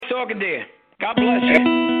talking to you. God bless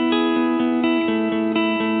you.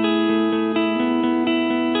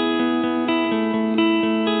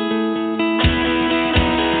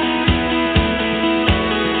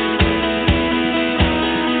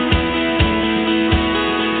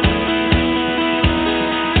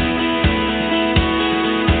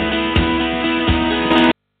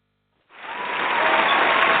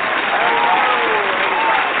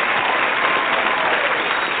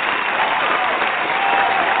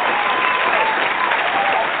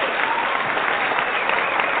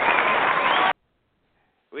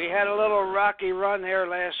 Run here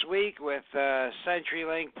last week with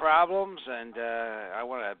CenturyLink problems, and I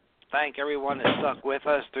want to thank everyone that stuck with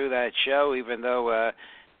us through that show, even though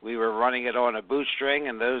we were running it on a bootstring.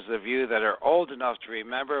 And those of you that are old enough to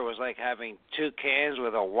remember, it was like having two cans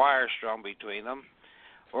with a wire strung between them.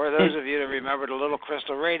 Or those of you that remember the little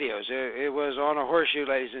crystal radios. It was on a horseshoe,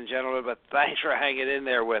 ladies and gentlemen, but thanks for hanging in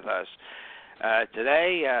there with us.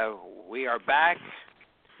 Today, we are back.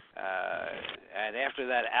 And after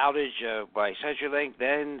that outage by CenturyLink,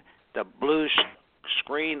 then the blue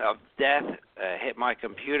screen of death hit my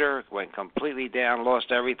computer, went completely down,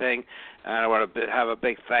 lost everything. And I want to have a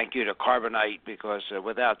big thank you to Carbonite, because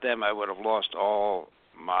without them I would have lost all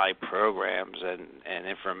my programs and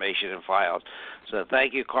information and files. So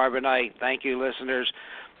thank you, Carbonite. Thank you, listeners.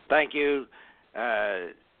 Thank you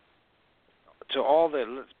to all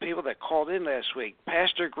the people that called in last week.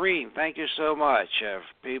 Pastor Green, thank you so much.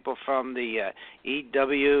 People from the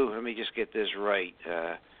EW, let me just get this right.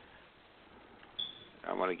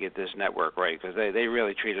 I want to get this network right, because they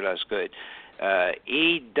really treated us good.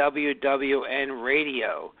 EWWN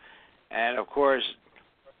Radio, and of course,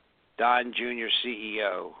 Don Jr.,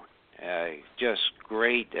 CEO. Just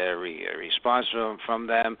great response from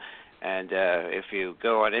them. And if you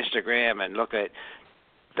go on Instagram and look at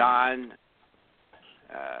Don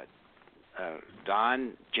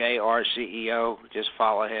Jr. CEO, just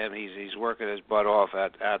follow him. He's working his butt off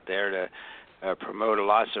out there to promote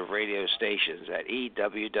lots of radio stations at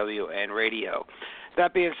EWWN Radio.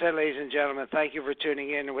 That being said, ladies and gentlemen, thank you for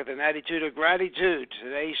tuning in with an attitude of gratitude.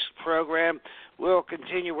 Today's program will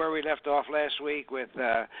continue where we left off last week with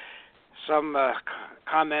some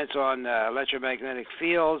comments on electromagnetic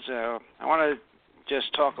fields. I want to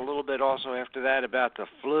just talk a little bit also after that about the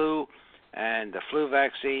flu and the flu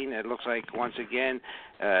vaccine. It looks like, once again,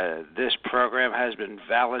 this program has been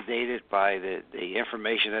validated by the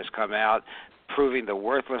information that's come out, proving the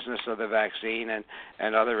worthlessness of the vaccine and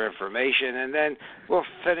other information. And then we'll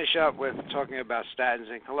finish up with talking about statins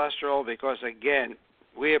and cholesterol, because, again,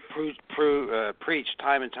 we have preached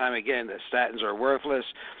time and time again that statins are worthless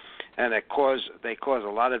and they cause a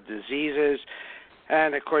lot of diseases.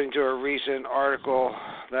 And according to a recent article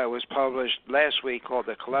that was published last week called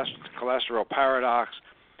The Cholesterol Paradox,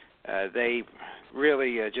 they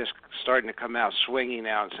really just starting to come out swinging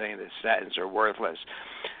now and saying that statins are worthless.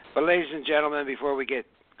 But ladies and gentlemen, before we get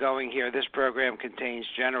going here, this program contains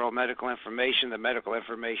general medical information. The medical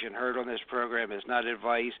information heard on this program is not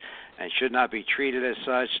advice and should not be treated as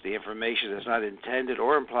such. The information is not intended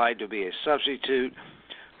or implied to be a substitute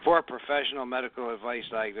for professional medical advice,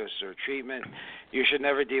 diagnosis, or treatment. You should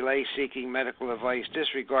never delay seeking medical advice,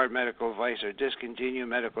 disregard medical advice, or discontinue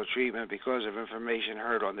medical treatment because of information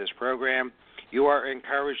heard on this program. You are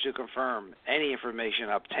encouraged to confirm any information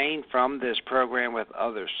obtained from this program with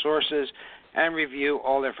other sources and review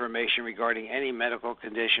all information regarding any medical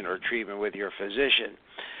condition or treatment with your physician.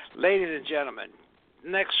 Ladies and gentlemen,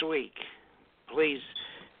 next week, please,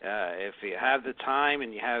 if you have the time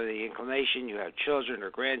and you have the inclination, you have children or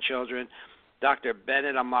grandchildren, Dr.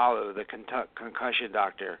 Bennett Omalu, the concussion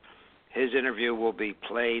doctor, his interview will be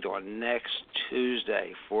played on next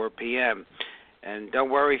Tuesday, 4 p.m. And don't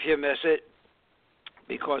worry if you miss it,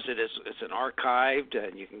 because it's an archived,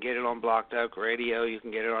 and you can get it on Block Talk Radio, you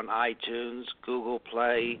can get it on iTunes, Google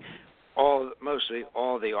Play, mostly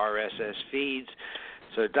all the RSS feeds.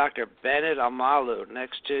 So Dr. Bennett Omalu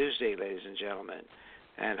next Tuesday, ladies and gentlemen.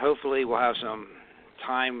 And hopefully we'll have some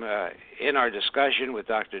time in our discussion with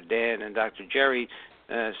Dr. Dan and Dr. Jerry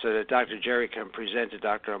so that Dr. Jerry can present to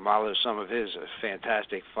Dr. Omalu some of his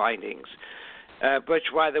fantastic findings.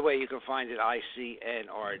 Which, by the way, you can find at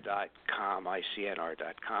icnr.com.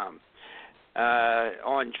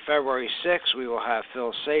 On February 6th, we will have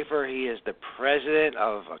Phil Safer. He is the president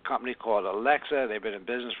of a company called Alexa. They've been in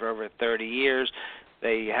business for over 30 years.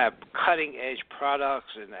 They have cutting-edge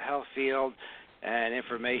products in the health field and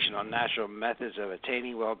information on natural methods of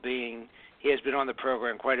attaining well-being. He has been on the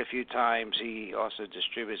program quite a few times. He also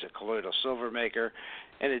distributes a colloidal silver maker,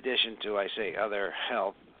 in addition to, other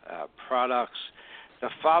health products. The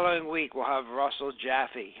following week, we'll have Russell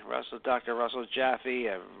Jaffe. Dr. Russell Jaffe,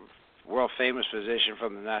 a world-famous physician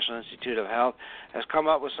from the National Institute of Health, has come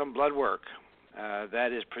up with some blood work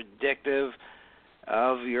that is predictive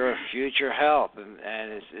of your future health.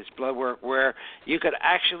 And it's blood work where you could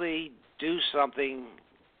actually do something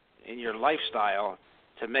in your lifestyle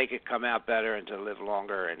to make it come out better and to live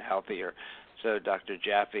longer and healthier. So Dr.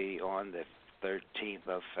 Jaffe on the 13th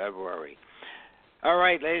of February. All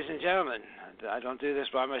right, ladies and gentlemen, I don't do this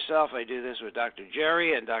by myself. I do this with Dr.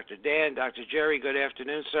 Jerry and Dr. Dan. Dr. Jerry, good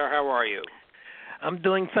afternoon, sir. How are you? I'm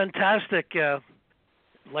doing fantastic.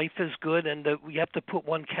 Life is good, and we have to put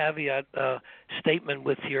one caveat statement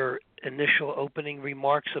with your initial opening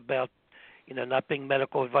remarks about, not being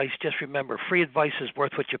medical advice. Just remember, free advice is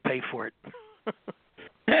worth what you pay for it.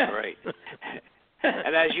 Right.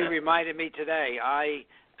 And as you reminded me today, I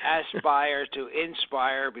aspire to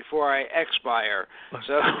inspire before I expire.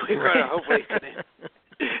 So we're going to hopefully.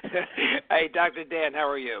 Hey, Dr. Dan, how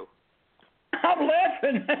are you? I'm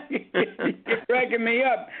laughing. You're cracking me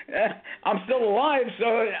up. I'm still alive,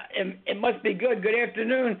 so it must be good. Good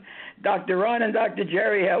afternoon, Dr. Ron and Dr.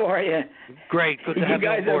 Jerry. How are you? Great. Good to have you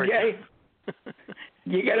on board. You guys okay?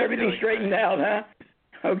 You got everything straightened out,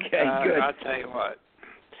 huh? Okay, good. I'll tell you what.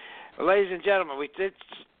 Well, ladies and gentlemen, we did,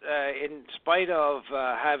 in spite of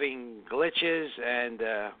having glitches, and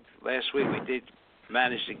last week we did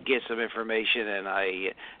manage to get some information, and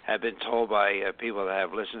I have been told by people that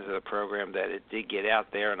have listened to the program that it did get out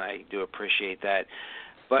there, and I do appreciate that.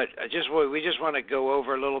 But we just want to go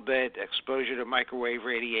over a little bit exposure to microwave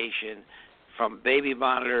radiation from baby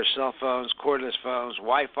monitors, cell phones, cordless phones,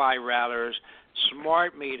 Wi-Fi routers,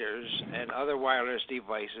 smart meters, and other wireless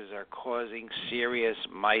devices are causing serious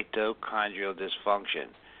mitochondrial dysfunction.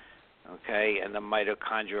 Okay, and the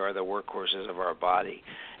mitochondria are the workhorses of our body.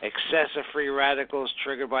 Excessive free radicals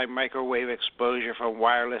triggered by microwave exposure from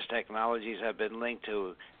wireless technologies have been linked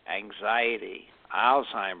to anxiety,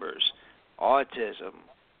 Alzheimer's, autism,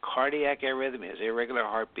 cardiac arrhythmias, irregular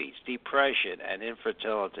heartbeats, depression, and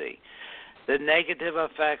infertility. The negative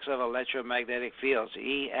effects of electromagnetic fields,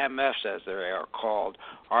 EMFs as they are called,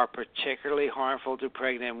 are particularly harmful to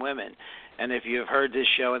pregnant women. And if you've heard this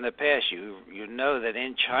show in the past, you know that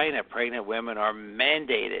in China, pregnant women are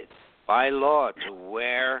mandated by law to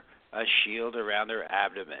wear a shield around their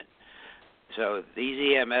abdomen. So these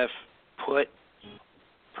EMFs put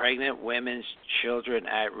pregnant women's children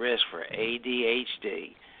at risk for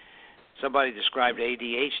ADHD. Somebody described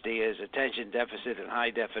ADHD as attention deficit in high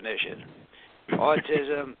definition,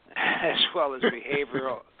 autism, as well as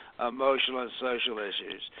behavioral, emotional, and social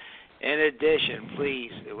issues. In addition,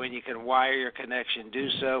 please, when you can wire your connection, do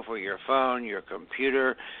so for your phone, your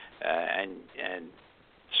computer, and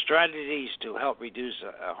strategies to help reduce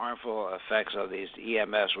harmful effects of these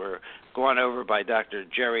EMFs were gone over by Dr.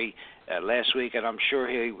 Jerry last week, and I'm sure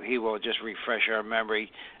he will just refresh our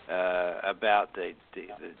memory about the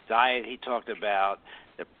diet he talked about.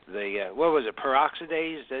 The what was it,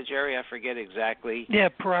 peroxidase, Jerry? I forget exactly. Yeah,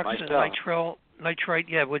 peroxide, nitrite,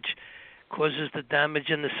 yeah, which causes the damage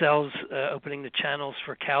in the cells, opening the channels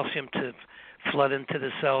for calcium to flood into the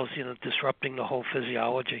cells, disrupting the whole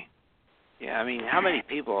physiology. Yeah, I mean, how many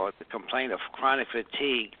people complain of chronic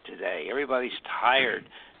fatigue today? Everybody's tired,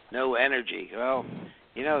 no energy. Well,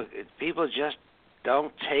 people just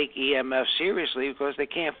don't take EMF seriously because they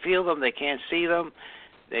can't feel them, they can't see them.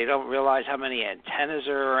 They don't realize how many antennas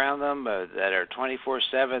are around them that are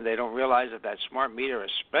 24/7. They don't realize that smart meter,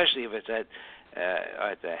 especially if it's at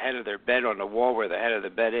the head of their bed on the wall where the head of the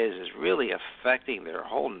bed is really affecting their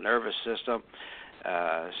whole nervous system.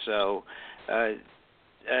 So,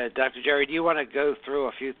 Dr. Jerry, do you want to go through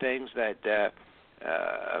a few things that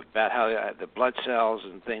about how the blood cells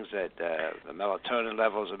and things that the melatonin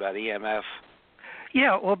levels about EMF?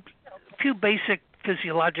 Yeah, well, a few basic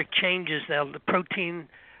physiologic changes. Now, the protein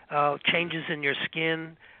changes in your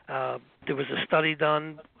skin. There was a study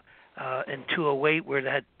done in 2008 where they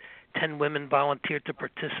had 10 women volunteered to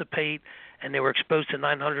participate, and they were exposed to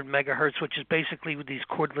 900 megahertz, which is basically with these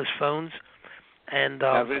cordless phones. And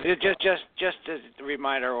just to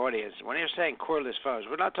remind our audience, when you're saying cordless phones,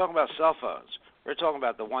 we're not talking about cell phones. We're talking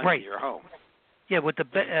about the ones in your home. Yeah, with the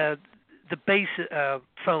base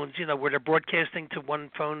phones, where they're broadcasting to one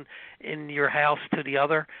phone in your house to the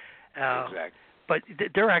other. Exactly. But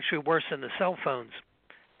they're actually worse than the cell phones.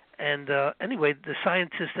 And anyway, the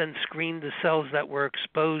scientists then screened the cells that were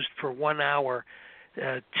exposed for 1 hour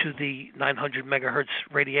to the 900 megahertz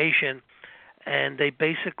radiation, and they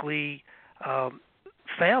basically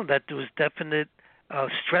found that there was definite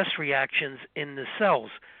stress reactions in the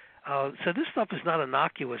cells. So this stuff is not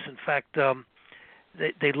innocuous. In fact,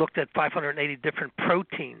 they looked at 580 different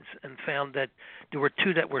proteins and found that there were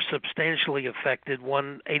two that were substantially affected,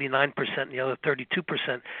 one 89% and the other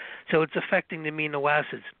 32%. So it's affecting the amino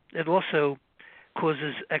acids. It also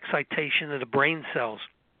causes excitation of the brain cells.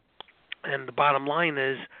 And the bottom line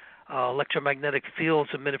is electromagnetic fields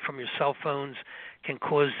emitted from your cell phones can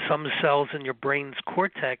cause some cells in your brain's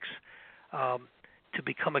cortex to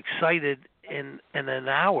become excited in an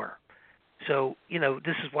hour. So,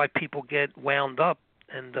 this is why people get wound up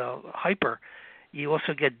and hyper. You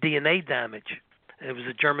also get DNA damage. It was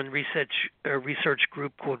a German research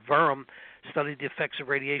group called Verum studied the effects of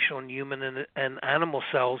radiation on human and animal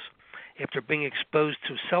cells. After being exposed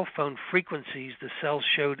to cell phone frequencies, the cells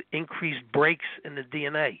showed increased breaks in the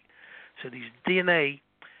DNA. So these DNA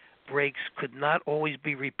breaks could not always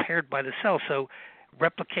be repaired by the cell. So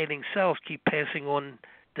replicating cells keep passing on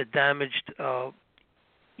the damaged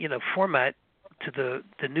format to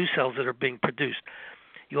the new cells that are being produced.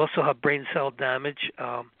 You also have brain cell damage,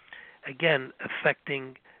 again,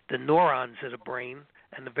 affecting the neurons of the brain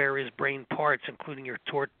and the various brain parts, including your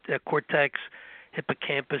cortex,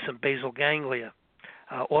 hippocampus, and basal ganglia.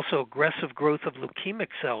 Also, aggressive growth of leukemic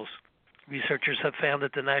cells. Researchers have found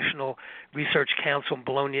at the National Research Council in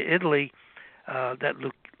Bologna, Italy, that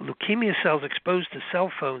leukemia cells exposed to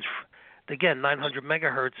cell phones, again, 900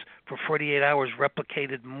 megahertz for 48 hours,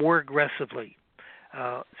 replicated more aggressively.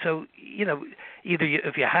 So, either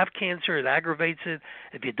if you have cancer, it aggravates it.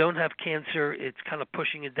 If you don't have cancer, it's kind of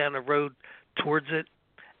pushing it down the road towards it.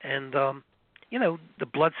 And, the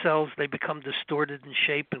blood cells, they become distorted in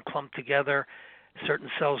shape and clump together. Certain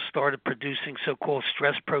cells started producing so-called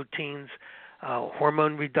stress proteins,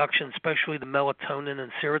 hormone reduction, especially the melatonin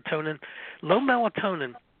and serotonin. Low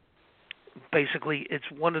melatonin, basically, it's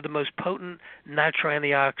one of the most potent natural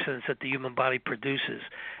antioxidants that the human body produces,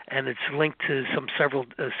 and it's linked to several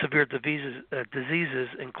severe diseases,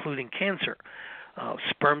 including cancer.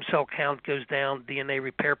 Sperm cell count goes down, DNA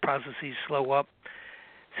repair processes slow up.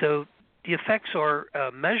 So the effects are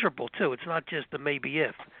measurable, too. It's not just the maybe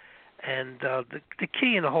if. And the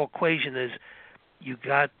key in the whole equation is you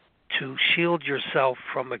got to shield yourself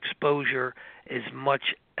from exposure as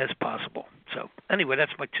much as possible. So anyway,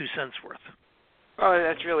 that's my 2 cents worth. Well,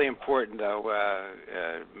 that's really important, though.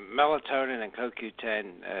 Melatonin and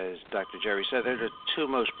CoQ10, as Dr. Jerry said, they're the two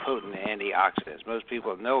most potent antioxidants. Most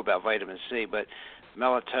people know about vitamin C, but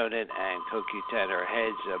melatonin and CoQ10 are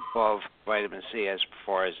heads above vitamin C as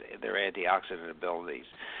far as their antioxidant abilities.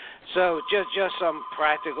 So just some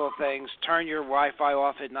practical things. Turn your Wi-Fi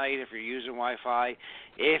off at night if you're using Wi-Fi.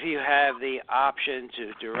 If you have the option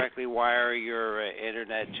to directly wire your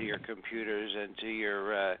internet to your computers and to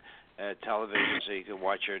your television so you can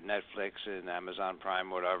watch your Netflix and Amazon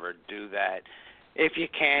Prime, whatever, do that. If you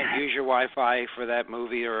can't, use your Wi-Fi for that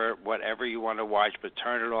movie or whatever you want to watch, but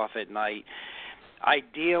turn it off at night.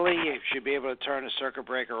 Ideally, you should be able to turn a circuit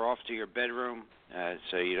breaker off to your bedroom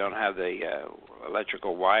so you don't have the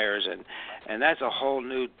electrical wires. And that's a whole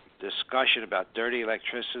new discussion about dirty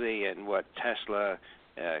electricity and what Tesla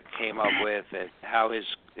came up with and how his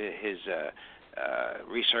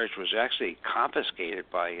research was actually confiscated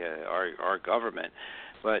by our government.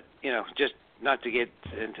 But, just not to get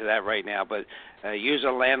into that right now, but use a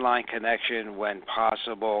landline connection when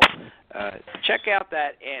possible. Check out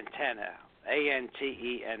that antenna.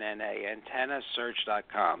 ANTENNA,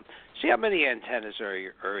 antennasearch.com. See how many antennas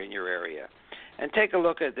are in your area. And take a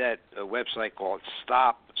look at that website called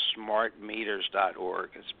StopSmartMeters.org.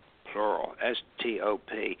 It's plural,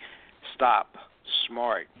 STOP,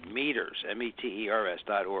 StopSmartMeters,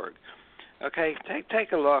 METERS.org. Okay,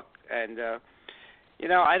 take a look. And,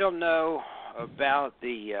 I don't know about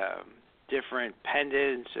the different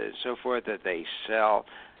pendants and so forth that they sell.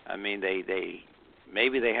 I mean,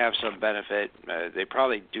 maybe they have some benefit. They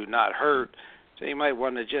probably do not hurt. So you might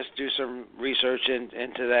want to just do some research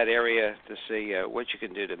into that area to see what you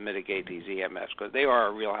can do to mitigate these EMFs, because they are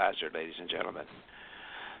a real hazard, ladies and gentlemen.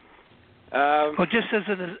 Well, just as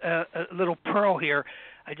a little pearl here,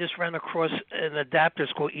 I just ran across an adapter.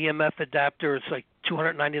 It's called EMF adapter. It's like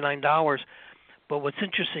 $299. But what's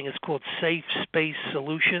interesting, it's called Safe Space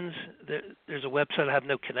Solutions. There's a website. I have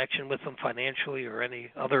no connection with them financially or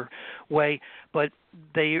any other way, but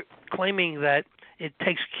they're claiming that it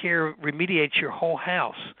remediates your whole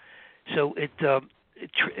house. So it's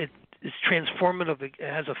transformative. It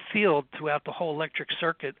has a field throughout the whole electric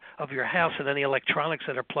circuit of your house and any electronics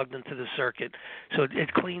that are plugged into the circuit. So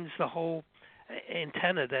it cleans the whole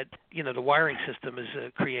antenna that the wiring system is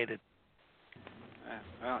created.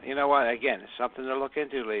 Well, you know what? Again, it's something to look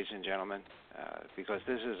into, ladies and gentlemen, because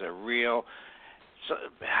this is a real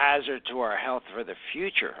hazard to our health for the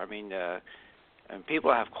future. I mean, and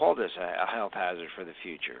people have called this a health hazard for the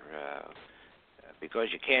future because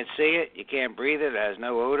you can't see it, you can't breathe it, it has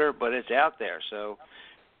no odor, but it's out there. So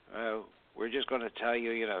we're just going to tell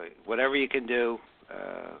you, whatever you can do,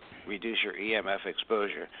 reduce your EMF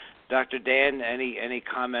exposure. Dr. Dan, any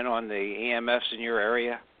comment on the EMFs in your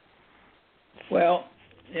area? Well,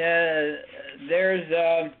 it's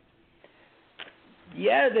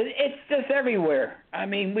just everywhere. I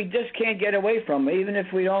mean, we just can't get away from it, even if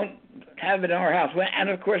we don't have it in our house. And,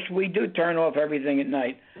 of course, we do turn off everything at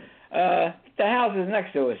night. The houses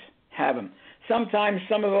next to us have them. Sometimes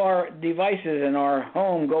some of our devices in our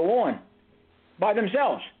home go on by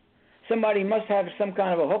themselves. Somebody must have some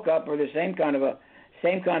kind of a hookup or the same kind of a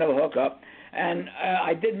hookup. And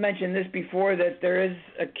I did mention this before, that there is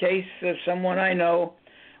a case of someone I know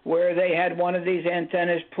where they had one of these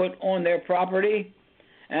antennas put on their property,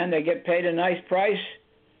 and they get paid a nice price,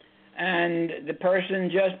 and the person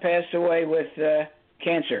just passed away with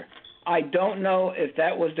cancer. I don't know if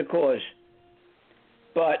that was the cause,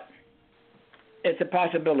 but it's a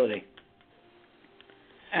possibility.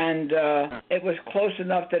 And it was close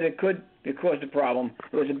enough that it could cause the problem.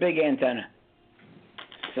 It was a big antenna.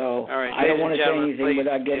 So right, I don't want to say anything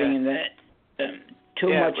without getting in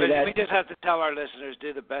too much of that. We just have to tell our listeners,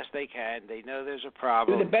 do the best they can. They know there's a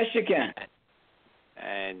problem. Do the best you can.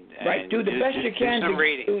 And do the best you can to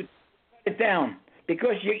cut it down,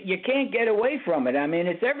 because you can't get away from it. I mean,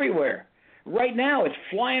 it's everywhere. Right now, it's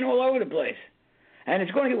flying all over the place, and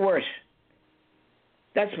it's going to get worse.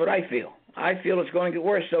 That's what I feel. I feel it's going to get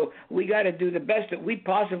worse. So we got to do the best that we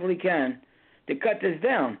possibly can to cut this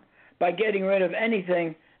down by getting rid of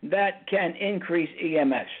anything that can increase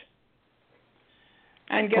EMS.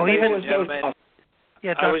 And get rid of those possible.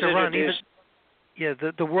 Yeah, Dr. Ron,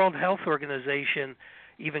 the World Health Organization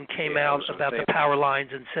even came out about the power lines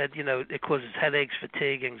and said, it causes headaches,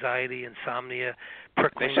 fatigue, anxiety, insomnia,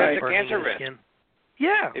 prickling, burning of the skin.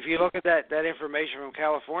 Yeah. If you look at that information from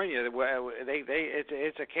California,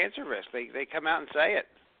 it's a cancer risk. They come out and say it.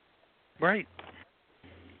 Right.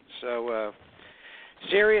 So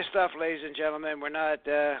serious stuff, ladies and gentlemen. We're not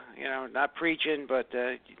not preaching, but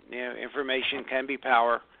information can be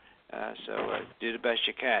power. So do the best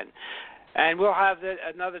you can. And we'll have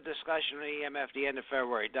another discussion on EMF at the end of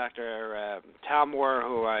February. Dr. Talmore,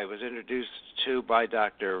 who I was introduced to by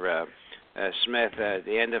Dr. Smith at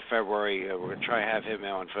the end of February. We're going to try to have him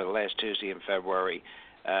on for the last Tuesday in February.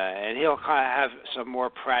 And he'll kind of have some more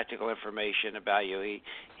practical information about you.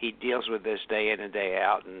 He deals with this day in and day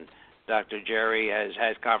out. And Dr. Jerry has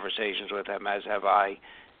had conversations with him, as have I.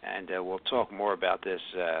 And we'll talk more about this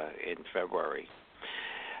in February.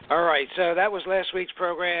 All right, so that was last week's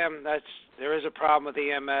program. There is a problem with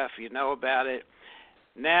EMF. You know about it.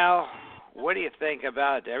 Now, what do you think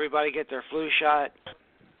about it? Did everybody get their flu shot?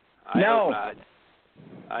 No.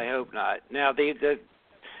 I hope not. Now, the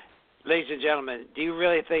ladies and gentlemen, do you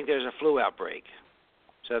really think there's a flu outbreak?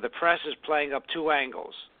 So the press is playing up two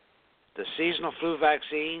angles. The seasonal flu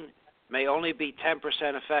vaccine may only be 10%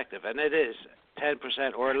 effective, and it is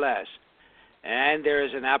 10% or less. And there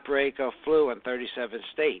is an outbreak of flu in 37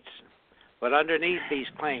 states. But underneath these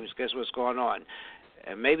claims, guess what's going on?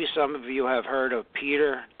 And maybe some of you have heard of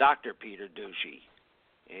Dr. Peter Doocy.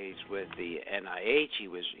 He's with the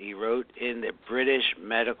NIH. He wrote in the British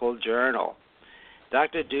Medical Journal.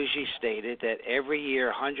 Dr. Doocy stated that every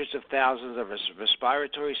year hundreds of thousands of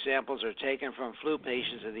respiratory samples are taken from flu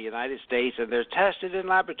patients in the United States, and they're tested in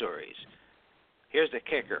laboratories. Here's the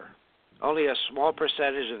kicker. Only a small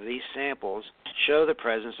percentage of these samples show the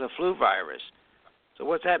presence of flu virus. So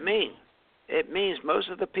what's that mean? It means most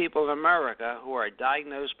of the people in America who are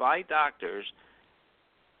diagnosed by doctors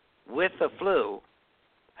with the flu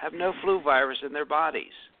have no flu virus in their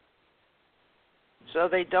bodies. So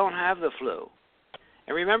they don't have the flu.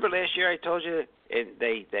 And remember last year I told you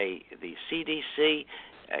the CDC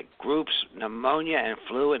groups pneumonia and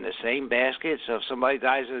flu in the same basket. So if somebody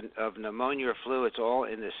dies of pneumonia or flu, it's all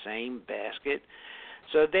in the same basket.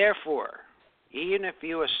 So therefore, even if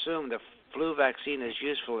you assume the flu vaccine is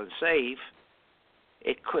useful and safe,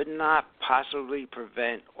 it could not possibly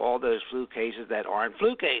prevent all those flu cases that aren't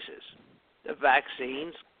flu cases. The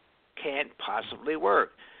vaccines can't possibly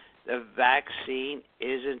work. The vaccine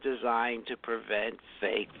isn't designed to prevent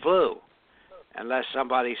fake flu, unless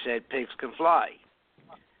somebody said pigs can fly.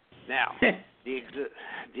 Now, the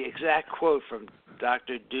exact quote from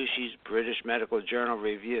Dr. Doocy's British Medical Journal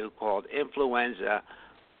review called Influenza,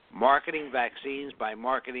 Marketing Vaccines by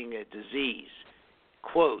Marketing a Disease.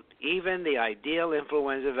 quote, even the ideal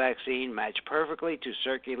influenza vaccine matched perfectly to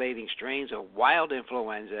circulating strains of wild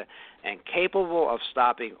influenza and capable of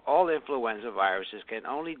stopping all influenza viruses can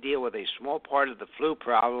only deal with a small part of the flu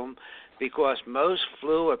problem because most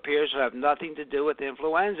flu appears to have nothing to do with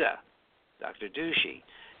influenza. Dr. Ducey.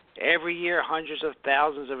 Every year, hundreds of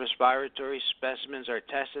thousands of respiratory specimens are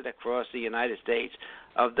tested across the United States.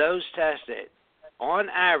 Of those tested, on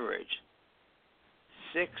average,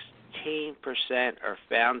 16% are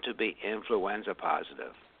found to be influenza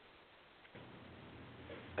positive.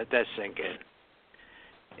 Let that sink in.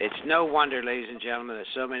 It's no wonder, ladies and gentlemen, that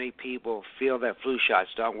so many people feel that flu shots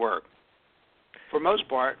don't work. For most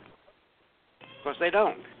part, of course, they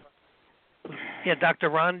don't. Yeah, Dr.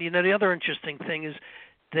 Ron, the other interesting thing is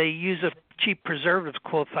they use a cheap preservative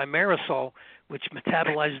called thimerosal, which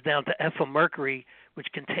metabolizes down to ethyl mercury, which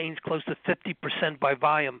contains close to 50% by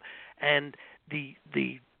volume. And the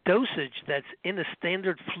dosage that's in a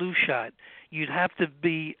standard flu shot, you'd have to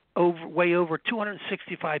be way over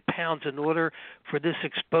 265 pounds in order for this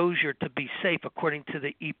exposure to be safe, according to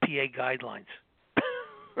the EPA guidelines.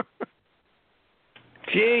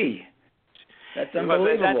 Gee, that's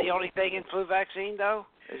unbelievable. Is that the only thing in flu vaccine, though?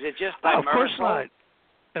 Is it just thimerosal? Of course not.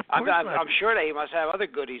 I'm sure they must have other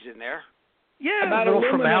goodies in there. Yeah, about a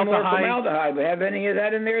little aluminum or formaldehyde. We have any of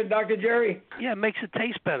that in there, Dr. Jerry? Yeah, it makes it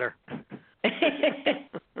taste better.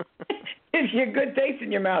 Gives you a good taste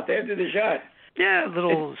in your mouth after the shot. Yeah, a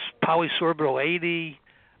little polysorbitol 80,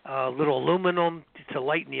 little aluminum to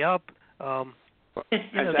lighten you up. That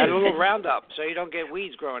a little Roundup so you don't get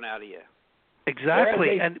weeds growing out of you.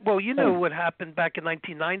 Exactly. And, what happened back in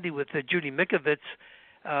 1990 with Judy Mikovits.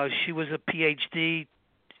 She was a PhD,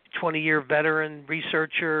 20-year veteran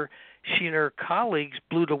researcher. She and her colleagues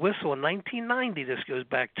blew the whistle in 1990, this goes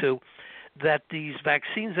back to, that these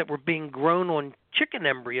vaccines that were being grown on chicken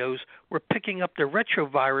embryos were picking up the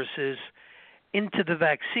retroviruses into the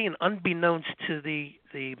vaccine, unbeknownst to the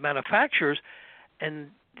manufacturers, and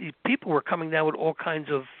the people were coming down with all kinds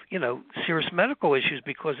of, serious medical issues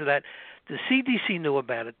because of that. The CDC knew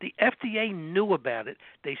about it. The FDA knew about it.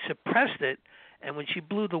 They suppressed it, and when she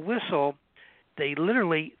blew the whistle, they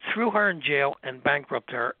literally threw her in jail and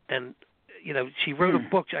bankrupted her. And, she wrote a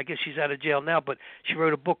book. I guess she's out of jail now, but she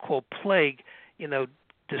wrote a book called Plague,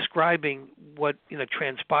 describing what,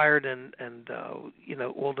 transpired and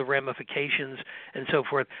all the ramifications and so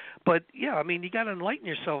forth. But, yeah, you got to enlighten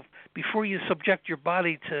yourself before you subject your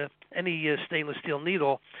body to any stainless steel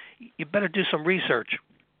needle. You better do some research.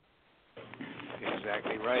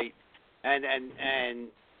 Exactly right. And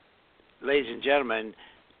ladies and gentlemen,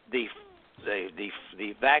 the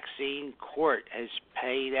vaccine court has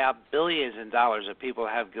paid out billions in dollars of people who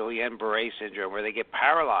have Guillain-Barré syndrome, where they get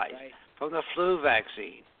paralyzed from the flu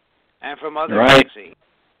vaccine and from other vaccines.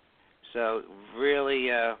 So really,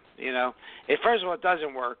 first of all, it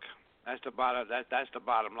doesn't work. That's the bottom. That's the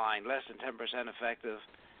bottom line. Less than 10% effective.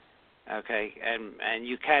 Okay, and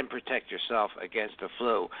you can protect yourself against the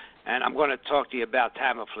flu. And I'm going to talk to you about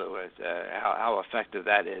Tamiflu, how effective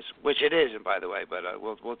that is, which it isn't, by the way, but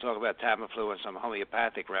we'll talk about Tamiflu and some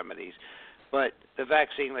homeopathic remedies. But the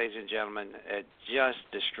vaccine, ladies and gentlemen, it just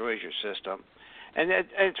destroys your system. And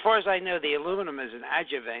as far as I know, the aluminum is an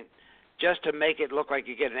adjuvant just to make it look like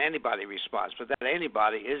you get an antibody response, but that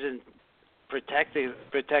antibody isn't protective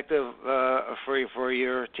for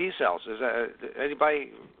your T cells. Is that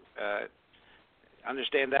anybody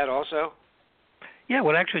understand that also? Yeah,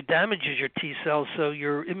 what actually damages your T cells, so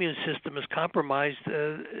your immune system is compromised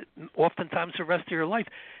oftentimes the rest of your life.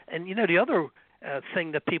 And, the other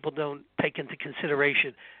thing that people don't take into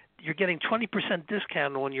consideration, you're getting 20%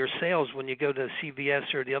 discount on your sales when you go to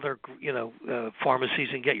CVS or the other, pharmacies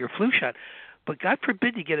and get your flu shot. But God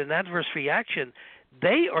forbid you get an adverse reaction.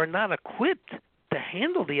 They are not equipped to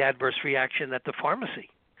handle the adverse reaction at the pharmacy.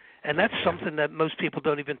 And that's something that most people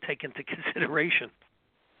don't even take into consideration.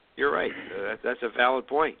 You're right. That's a valid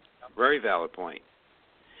point. Very valid point.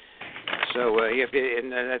 So,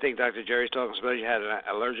 and I think Dr. Jerry's talking about you had an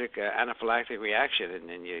allergic anaphylactic reaction, and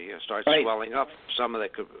then you start swelling up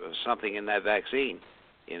something in that vaccine.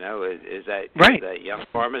 Is that that young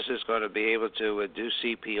pharmacist going to be able to do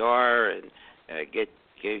CPR and give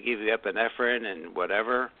you epinephrine and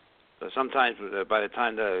whatever? So sometimes by the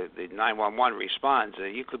time the 911 responds,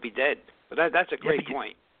 you could be dead. But that's a great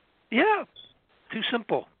point. Yeah, too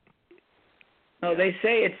simple. No, they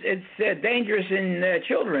say it's dangerous in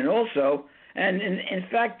children also. And in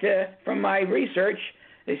fact, from my research,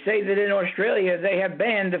 they say that in Australia they have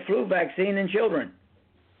banned the flu vaccine in children.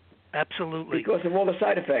 Absolutely. Because of all the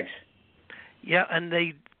side effects. Yeah, and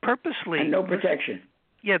they purposely... And no protection.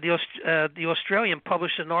 Yeah, the Australian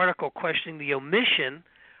published an article questioning the omission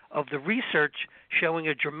of the research showing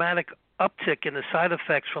a dramatic uptick in the side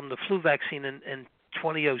effects from the flu vaccine in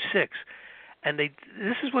 2006. And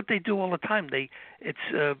this is what they do all the time.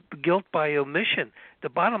 It's guilt by omission. The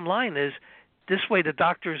bottom line is, this way the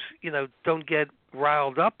doctors, don't get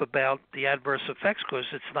riled up about the adverse effects because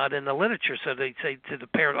it's not in the literature. So they say to the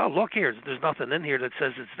parent, "Oh, look here, there's nothing in here that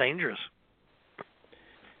says it's dangerous."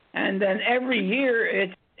 And then every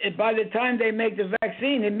year, by the time they make the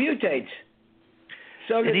vaccine, it mutates.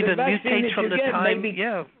 So it even mutates from the time.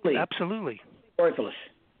 Yeah, absolutely. Worthless.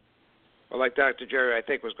 Well, like Dr. Jerry, I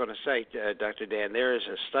think, was going to say, Dr. Dan, there is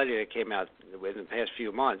a study that came out in the past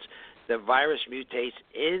few months. The virus mutates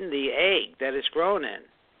in the egg that it's grown in.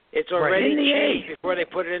 It's already changed before they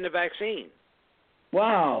put it in the vaccine.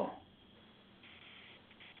 Wow.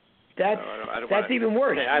 That's even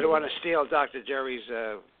worse. I don't want to steal Dr. Jerry's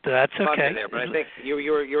that's okay. There, but I think you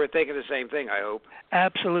were thinking the same thing, I hope.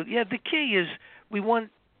 Absolutely. Yeah, the key is we want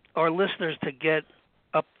our listeners to get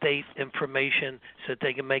update information so that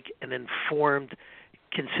they can make an informed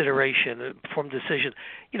consideration, an informed decision.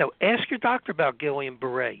 Ask your doctor about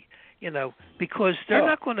Guillain-Barré, because they're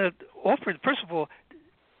not going to offer. First of all,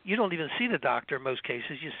 you don't even see the doctor in most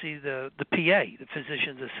cases. You see the PA, the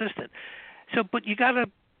physician's assistant. So, but you got to,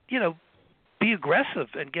 be aggressive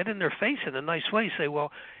and get in their face in a nice way. Say,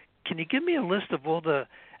 well, can you give me a list of all the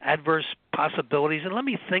adverse possibilities and let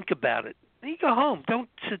me think about it? And you go home. Don't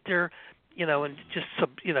sit there, and just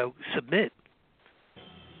submit.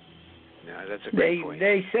 No, that's a great point.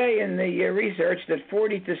 They say in the research that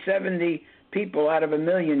 40 to 70 people out of 1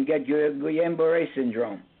 million get Guillain-Barré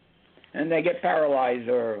syndrome, and they get paralyzed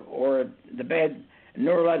or the bad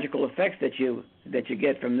neurological effects that you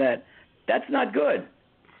get from that. That's not good.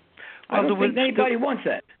 I don't think anybody wants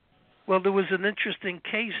that. Well, there was an interesting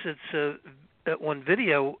case that's on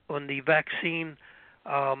video on the Vaccine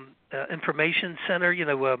Information Center.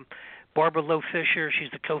 Barbara Lowe Fisher,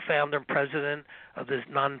 she's the co-founder and president of this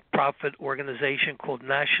nonprofit organization called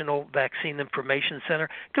National Vaccine Information Center.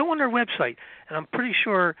 Go on their website, and I'm pretty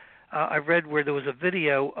sure I read where there was a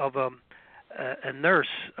video of a nurse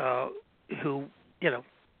who,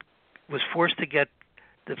 was forced to get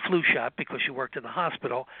the flu shot because she worked in the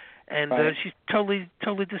hospital, and she's totally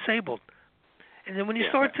disabled. And then when you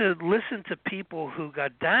start to listen to people who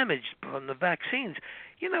got damaged from the vaccines,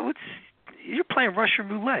 you're playing Russian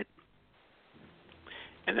roulette.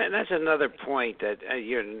 And that's another point that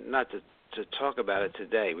you're not to talk about it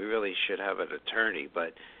today. We really should have an attorney,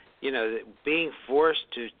 but being forced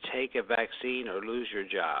to take a vaccine or lose your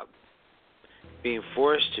job, being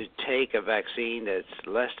forced to take a vaccine that's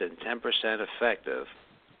less than 10% effective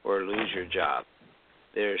or lose your job,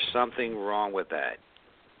 there's something wrong with that.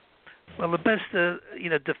 Well, the best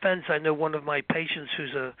defense. I know one of my patients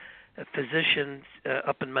who's a physician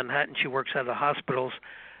up in Manhattan. She works at the hospitals.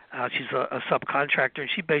 She's a subcontractor, and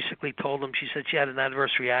she basically told them, she said she had an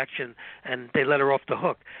adverse reaction, and they let her off the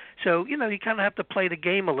hook. So, you kind of have to play the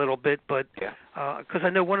game a little bit, but because I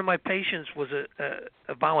know one of my patients was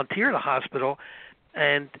a volunteer at a hospital,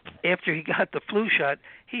 and after he got the flu shot,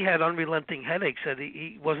 he had unrelenting headaches that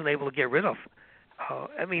he wasn't able to get rid of.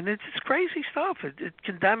 It's crazy stuff. It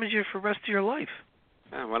can damage you for the rest of your life.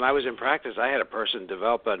 When I was in practice, I had a person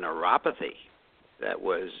develop a neuropathy that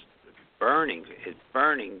was burning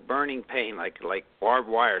pain, like barbed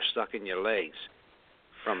wire stuck in your legs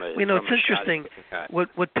from a. It's interesting.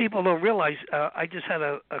 What people don't realize. I just had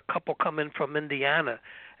a couple come in from Indiana,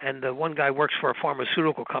 and one guy works for a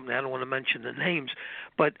pharmaceutical company. I don't want to mention the names,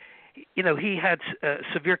 but he had a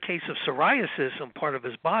severe case of psoriasis on part of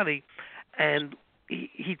his body, and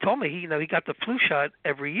he told me he got the flu shot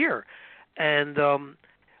every year, and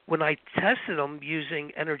when I tested him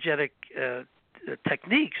using energetic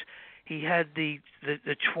techniques, he had the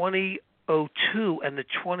 2002 and the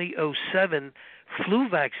 2007 flu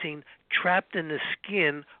vaccine trapped in the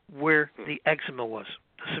skin where the eczema was,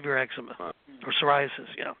 the severe eczema or psoriasis.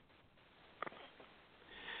 Yeah.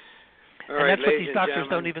 And that's what these doctors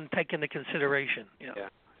don't even take into consideration. Yeah.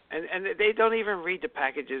 And they don't even read the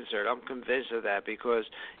package insert. I'm convinced of that because,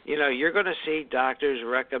 you're going to see doctors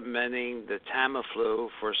recommending the Tamiflu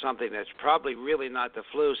for something that's probably really not the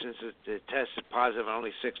flu since it tested positive on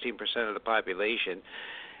only 16% of the population.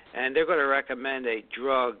 And they're going to recommend a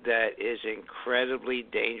drug that is incredibly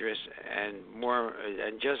dangerous and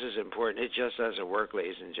just as important. It just doesn't work,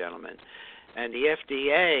 ladies and gentlemen. And the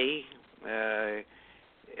FDA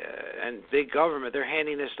and big government, they're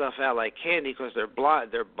handing this stuff out like candy because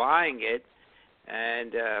they're buying it.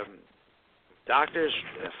 And doctors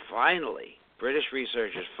British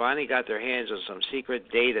researchers finally got their hands on some secret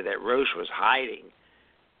data that Roche was hiding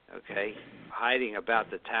okay, hiding about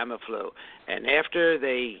the Tamiflu. And after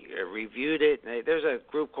they reviewed it, there's a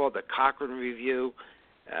group called the Cochrane Review.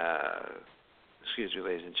 Excuse me,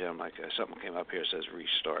 ladies and gentlemen, something came up here that says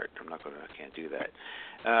restart. I can't do that.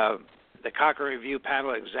 The Cochrane Review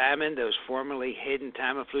panel examined those formerly hidden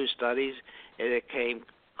Tamiflu studies, and it came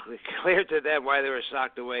clear to them why they were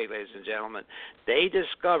socked away, ladies and gentlemen. They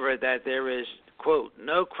discovered that there is, quote,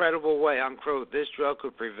 no credible way, unquote, this drug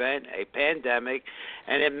could prevent a pandemic,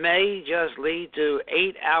 and it may just lead to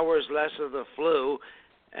 8 hours less of the flu.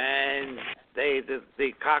 And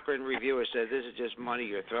the Cochrane reviewer said this is just money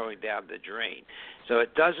you're throwing down the drain. So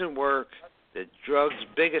it doesn't work. The drug's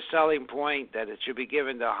biggest selling point, that it should be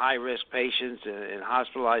given to high-risk patients and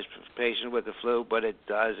hospitalized patients with the flu, but it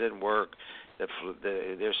doesn't work.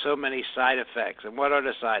 There's so many side effects. And what are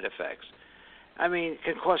the side effects? I mean, it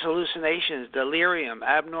can cause hallucinations, delirium,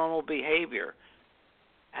 abnormal behavior.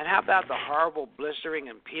 And how about the horrible blistering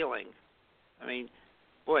and peeling? I mean,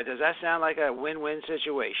 boy, does that sound like a win-win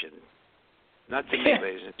situation? Not to me,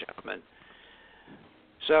 ladies and gentlemen.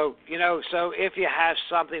 So, so if you have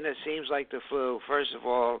something that seems like the flu, first of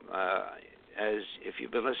all, as if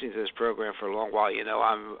you've been listening to this program for a long while,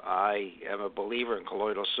 I am a believer in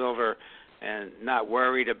colloidal silver and not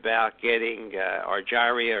worried about getting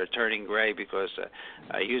argyria or turning gray because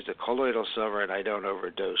I use the colloidal silver and I don't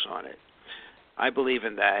overdose on it. I believe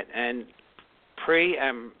in that. And pre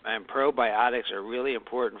and probiotics are really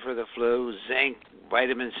important for the flu. Zinc,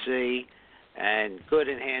 vitamin C, and good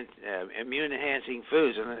immune-enhancing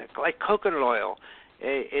foods. And like coconut oil,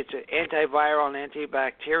 it's an antiviral and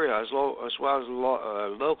antibacterial as well as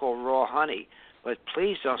local raw honey. But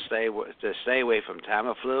please don't stay away from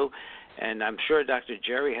Tamiflu. And I'm sure Dr.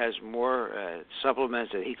 Jerry has more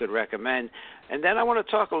supplements that he could recommend. And then I want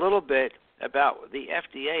to talk a little bit about the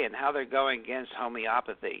FDA and how they're going against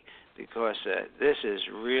homeopathy, because this is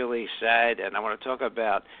really sad. And I want to talk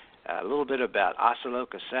about a little bit about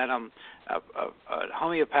oscillocossenum, a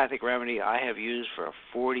homeopathic remedy I have used for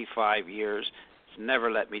 45 years. It's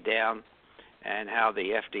never let me down. And how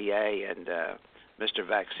the FDA and Mr.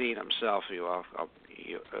 Vaccine himself,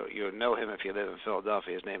 you know him if you live in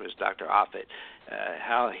Philadelphia. His name is Dr. Offit.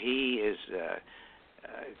 How he is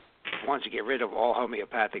wants to get rid of all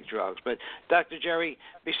homeopathic drugs. But Dr. Jerry,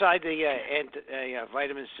 beside the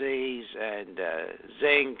vitamin C's and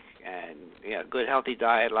zinc and good healthy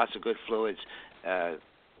diet, lots of good fluids,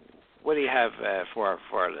 what do you have for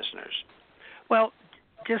our listeners? Well,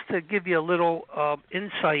 just to give you a little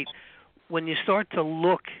insight, when you start to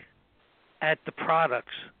look at the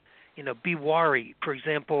products, be wary. For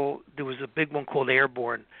example, there was a big one called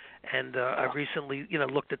Airborne, and I recently,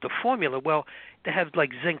 looked at the formula. Well, they have like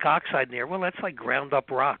zinc oxide in there. Well, that's like ground up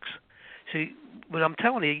rocks. So what I'm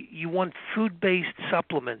telling you, you want food-based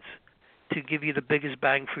supplements to give you the biggest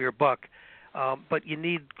bang for your buck. But you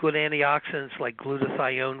need good antioxidants like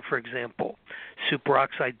glutathione, for example,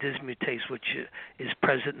 superoxide dismutase, which is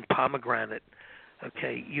present in pomegranate.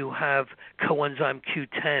 Okay, you have coenzyme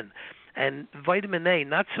Q10. And vitamin A,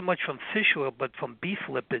 not so much from fish oil, but from beef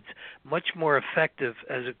lipids, much more effective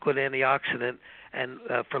as a good antioxidant and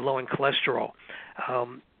for lowering cholesterol.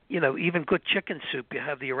 Even good chicken soup, you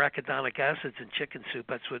have the arachidonic acids in chicken soup.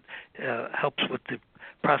 That's what helps with the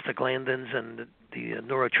prostaglandins and the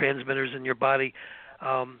neurotransmitters in your body.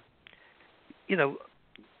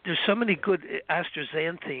 There's so many good.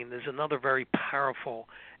 Astaxanthin is another very powerful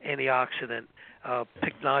antioxidant.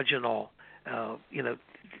 Pycnogenol.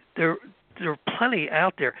 There are plenty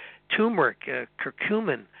out there. Turmeric,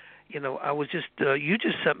 curcumin. I was just you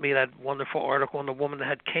just sent me that wonderful article on the woman that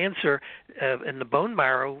had cancer in the bone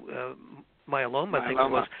marrow, myeloma, I think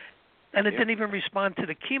it was, and it didn't even respond to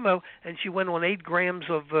the chemo, and she went on 8 grams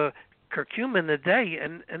of curcumin a day,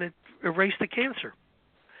 and it erased the cancer.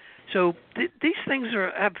 So these things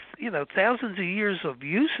have thousands of years of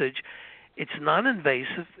usage. It's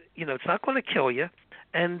non-invasive. It's not going to kill you,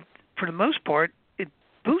 and for the most part,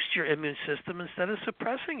 boost your immune system instead of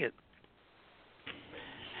suppressing it.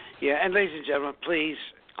 Yeah, and ladies and gentlemen, please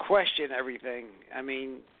question everything. I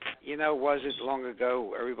mean, was it long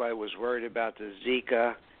ago everybody was worried about the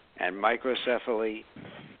Zika and microcephaly?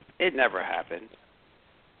 It never happened.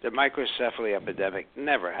 The microcephaly epidemic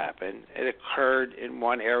never happened. It occurred in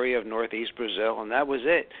one area of northeast Brazil, and that was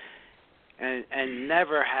it. And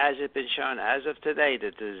never has it been shown as of today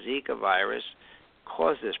that the Zika virus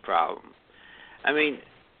caused this problem. I mean,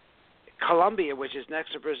 Colombia, which is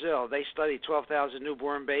next to Brazil, they studied 12,000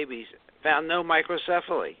 newborn babies, found no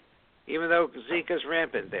microcephaly, even though Zika's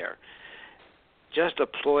rampant there. Just a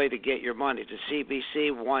ploy to get your money. The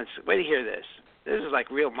CBC wants, wait to hear this. This is like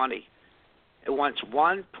real money. It wants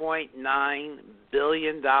 $1.9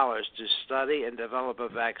 billion to study and develop a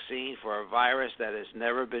vaccine for a virus that has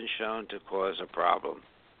never been shown to cause a problem.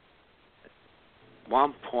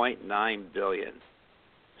 $1.9 billion.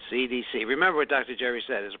 CDC. Remember what Dr. Jerry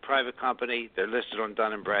said. It's a private company. They're listed on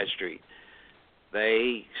Dun & Bradstreet.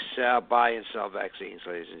 They buy and sell vaccines,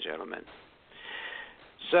 ladies and gentlemen.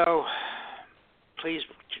 So, please,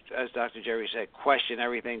 as Dr. Jerry said, question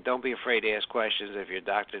everything. Don't be afraid to ask questions. If your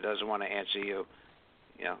doctor doesn't want to answer you,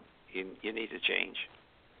 you need to change.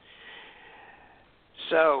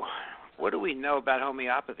 So, what do we know about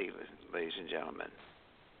homeopathy, ladies and gentlemen?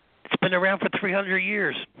 It's been around for 300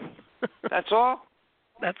 years. That's all?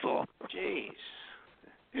 That's all. Jeez.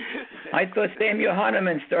 I thought Samuel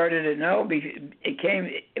Hahnemann started it. No,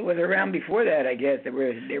 it was around before that, I guess. They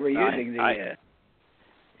were using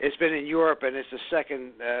It's been in Europe, and it's the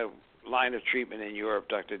second line of treatment in Europe,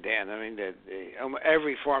 Dr. Dan. I mean,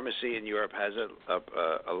 every pharmacy in Europe has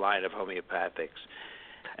a line of homeopathics.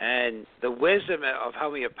 And the wisdom of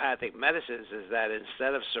homeopathic medicines is that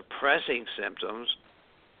instead of suppressing symptoms,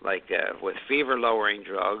 like with fever-lowering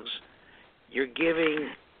drugs, you're giving,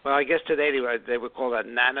 well, I guess today they would call that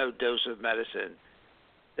nano dose of medicine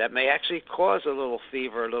that may actually cause a little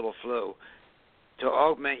fever, a little flu, to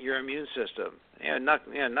augment your immune system.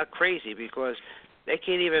 Not crazy, because they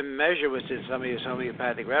can't even measure what's in some of these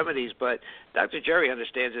homeopathic remedies, but Dr. Jerry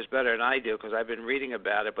understands this better than I do because I've been reading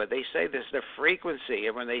about it, but they say this, the frequency,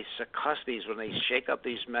 and when they succuss these, when they shake up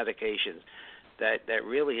these medications, that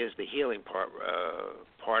really is the healing part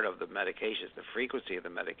of the medications, the frequency of the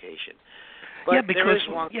medication. But because there is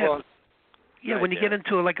one called... Yeah, when you get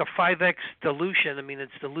into like a 5x dilution, I mean,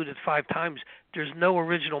 it's diluted 5 times, there's no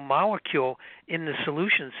original molecule in the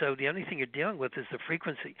solution, so the only thing you're dealing with is the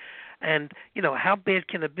frequency. And, how bad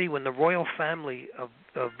can it be when the royal family of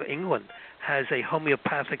England has a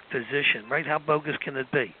homeopathic physician, right? How bogus can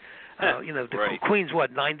it be? The right. Queen's,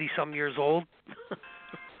 90-some years old?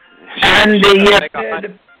 And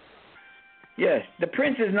the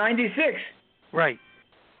prince is 96. Right.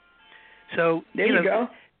 So, there you go.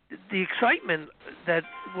 The excitement that,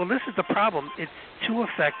 this is the problem. It's too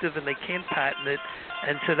effective and they can't patent it,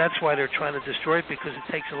 and so that's why they're trying to destroy it, because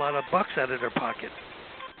it takes a lot of bucks out of their pocket.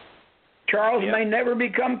 Charles may never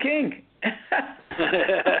become king.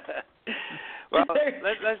 Well,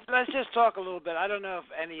 let's just talk a little bit. I don't know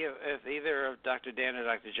if either of Dr. Dan or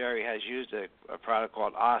Dr. Jerry has used a product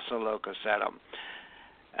called Oscillocossettum.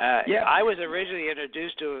 I was originally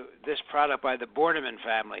introduced to this product by the Bornemann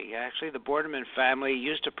family. Actually, the Bornemann family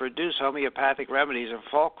used to produce homeopathic remedies in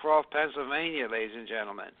Fallcroft, Pennsylvania, ladies and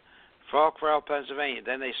gentlemen. Fallcroft, Pennsylvania.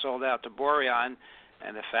 Then they sold out to Boreon,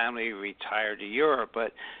 and the family retired to Europe.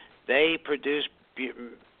 But they produced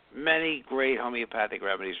many great homeopathic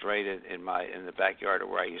remedies right in the backyard of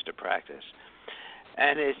where I used to practice.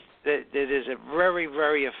 And it is a very,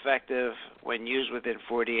 very effective when used within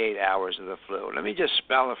 48 hours of the flu. Let me just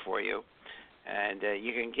spell it for you, and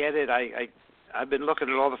you can get it. I've been looking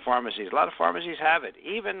at all the pharmacies. A lot of pharmacies have it,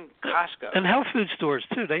 even Costco. And health food stores,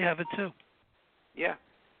 too. They have it, too. Yeah,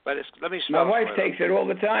 but let me spell it. My wife takes it all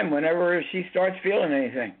the time whenever she starts feeling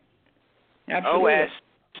anything. Absolutely.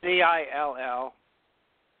 Oscillocossettum,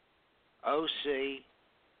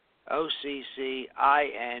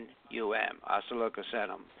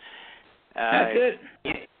 Oscillocossettum. That's it.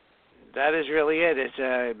 That is really it.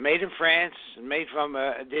 It's made in France, made from,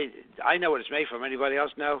 I know what it's made from. Anybody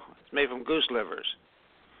else know? It's made from goose livers.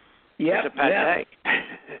 Yeah. It's a pate.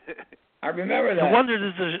 I remember that. No wonder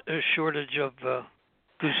there's a shortage of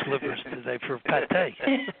goose livers today for pate.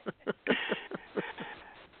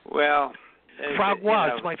 Well,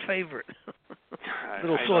 Frogua, it's my favorite.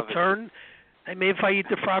 Little sauterne. I mean, if I eat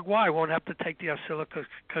the frogua, I won't have to take the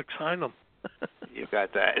Oscillocossettum. You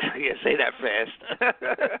got that. You say that fast.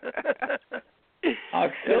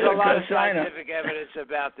 There's a lot of scientific evidence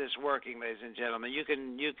about this working, ladies and gentlemen. You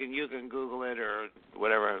can Google it or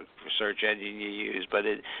whatever search engine you use, but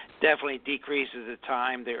it definitely decreases the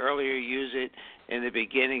time. The earlier you use it in the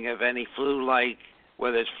beginning of any flu-like,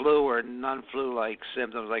 whether it's flu or non-flu-like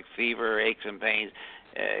symptoms like fever, aches, and pains,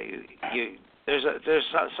 there's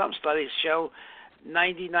some studies show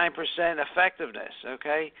 99% effectiveness.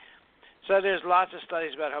 Okay. So there's lots of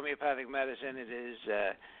studies about homeopathic medicine. It is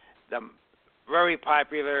very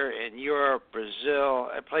popular in Europe,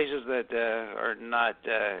 Brazil, places that are not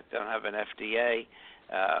don't have an FDA.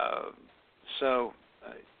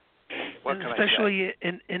 What can especially I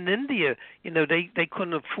say? in India, they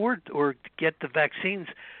couldn't afford or get the vaccines,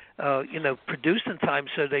 produced in time,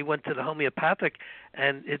 so they went to the homeopathic,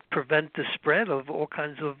 and it prevent the spread of all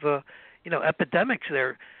kinds of epidemics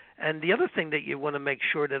there. And the other thing that you want to make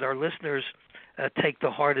sure that our listeners take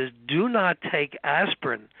to heart is do not take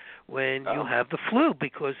aspirin when you have the flu,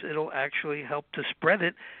 because it'll actually help to spread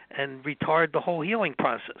it and retard the whole healing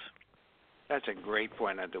process. That's a great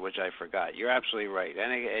point, which I forgot. You're absolutely right,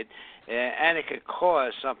 and it could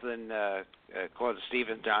cause something called the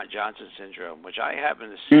Stevens-Johnson syndrome, which I happen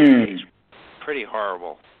to see is pretty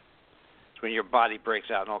horrible. It's when your body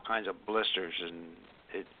breaks out in all kinds of blisters and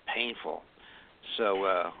it's painful.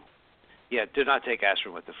 So, do not take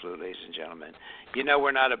aspirin with the flu, ladies and gentlemen. You know,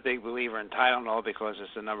 we're not a big believer in Tylenol because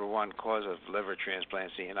it's the number one cause of liver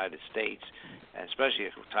transplants in the United States, and especially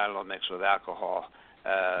if Tylenol mixed with alcohol.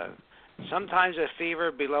 Sometimes a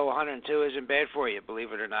fever below 102 isn't bad for you,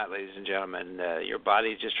 believe it or not, ladies and gentlemen. Your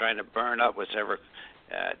body's just trying to burn up whatever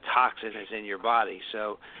toxin is in your body,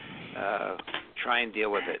 so try and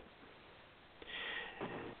deal with it.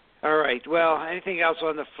 All right. Well, anything else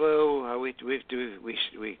on the flu? We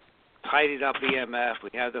tidied up EMF.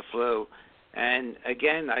 We have the flu, and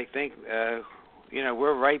again, I think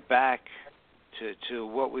we're right back to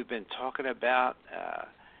what we've been talking about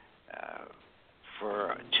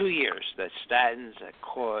for 2 years. That statins that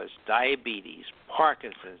cause diabetes,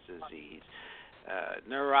 Parkinson's disease,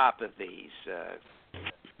 neuropathies,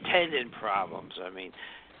 tendon problems. I mean,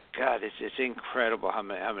 God, it's incredible how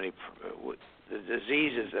many the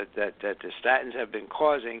diseases that the statins have been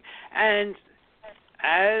causing. And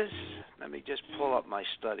let me just pull up my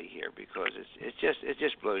study here because it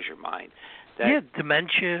just blows your mind.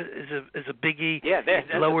 Dementia is a biggie. Yeah,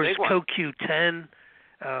 it lowers a big one. CoQ10.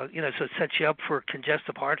 So it sets you up for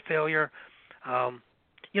congestive heart failure.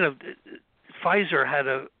 Pfizer had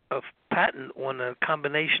a patent on a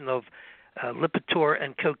combination of Lipitor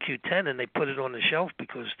and CoQ10, and they put it on the shelf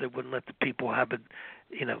because they wouldn't let the people have it,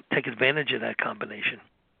 take advantage of that combination.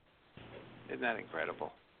 Isn't that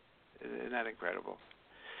incredible?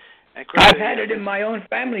 I've had it in my own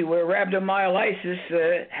family where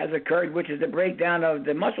rhabdomyolysis has occurred, which is the breakdown of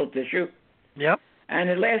the muscle tissue. Yep. And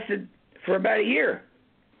it lasted for about a year.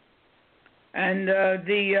 And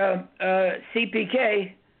the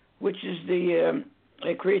CPK, which is the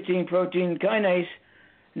creatine protein kinase,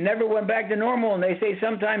 never went back to normal. And they say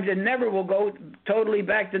sometimes it never will go totally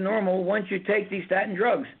back to normal once you take these statin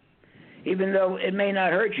drugs, even though it may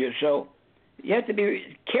not hurt you. So you have to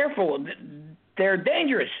be careful. They're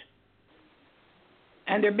dangerous.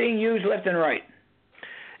 And they're being used left and right.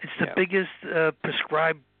 It's the biggest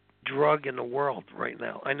prescribed drug in the world right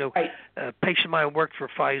now. I know a patient of mine worked for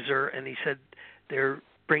Pfizer, and he said they're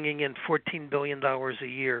bringing in $14 billion a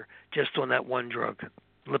year just on that one drug,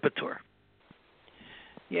 Lipitor.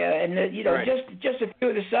 Yeah, and just a few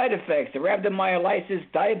of the side effects: the rhabdomyolysis,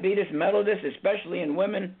 diabetes mellitus, especially in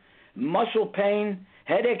women, muscle pain,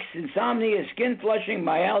 headaches, insomnia, skin flushing,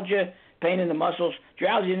 myalgia, pain in the muscles,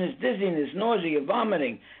 drowsiness, dizziness, nausea,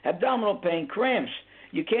 vomiting, abdominal pain, cramps.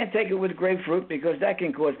 You can't take it with grapefruit because that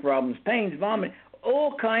can cause problems, pains, vomiting,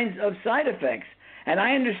 all kinds of side effects. And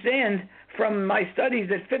I understand from my studies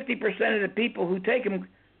that 50% of the people who take them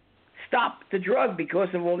stop the drug because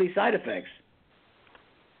of all these side effects.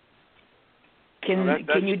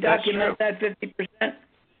 Can you document that 50%?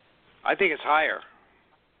 I think it's higher.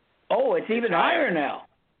 Oh, it's even higher now.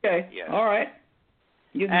 Okay. Yes. All right.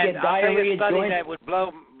 You can get diarrhea, a study joints. that would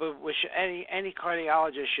blow, which any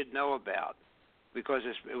cardiologist should know about, because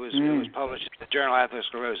it was published in the Journal of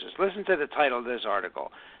Atherosclerosis. Listen to the title of this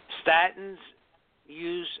article: Statins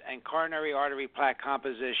Use and Coronary Artery Plaque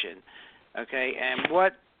Composition. Okay, and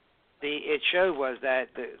what it showed was that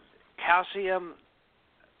the calcium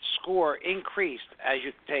score increased as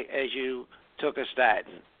you took a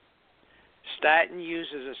statin. Statin use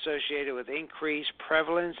is associated with increased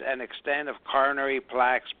prevalence and extent of coronary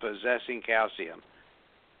plaques possessing calcium.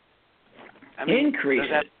 Increase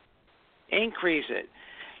it.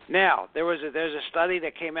 Now, there's a study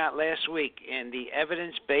that came out last week in the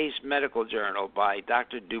Evidence-Based Medical Journal by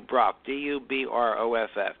Dr. Dubroff,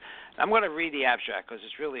 D-U-B-R-O-F-F. I'm going to read the abstract because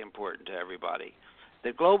it's really important to everybody.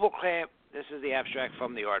 This is the abstract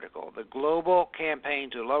from the article. The global campaign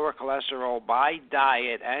to lower cholesterol by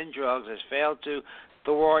diet and drugs has failed to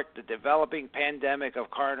thwart the developing pandemic of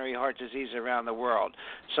coronary heart disease around the world.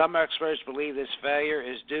 Some experts believe this failure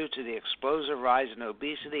is due to the explosive rise in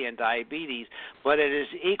obesity and diabetes, but it is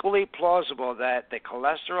equally plausible that the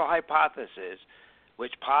cholesterol hypothesis,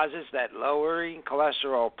 which posits that lowering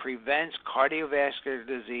cholesterol prevents cardiovascular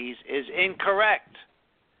disease, is incorrect.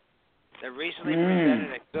 The recently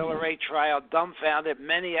presented Accelerate trial dumbfounded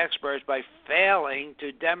many experts by failing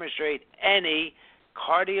to demonstrate any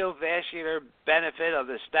cardiovascular benefit of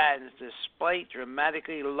the statins despite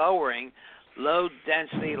dramatically lowering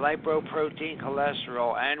low-density lipoprotein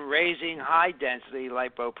cholesterol and raising high-density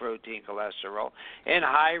lipoprotein cholesterol in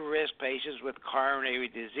high-risk patients with coronary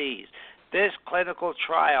disease. This clinical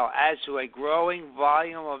trial adds to a growing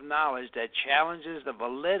volume of knowledge that challenges the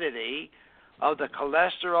validity of the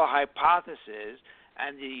cholesterol hypothesis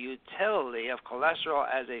and the utility of cholesterol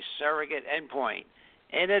as a surrogate endpoint.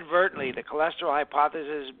 Inadvertently, the cholesterol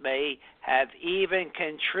hypothesis may have even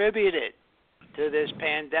contributed to this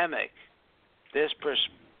pandemic. This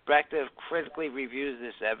perspective critically reviews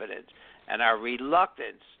this evidence and our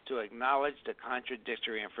reluctance to acknowledge the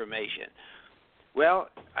contradictory information. Well,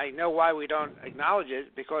 I know why we don't acknowledge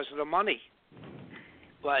it, because of the money.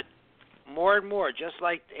 But more and more, just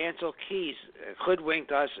like Ancel Keys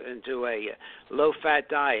hoodwinked us into a low-fat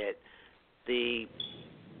diet, the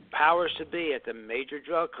powers to be at the major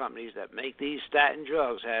drug companies that make these statin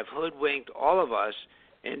drugs have hoodwinked all of us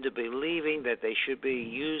into believing that they should be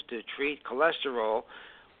used to treat cholesterol,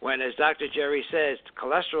 when, as Dr. Jerry says,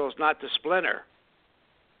 cholesterol is not the splinter.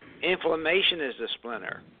 Inflammation is the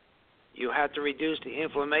splinter. You have to reduce the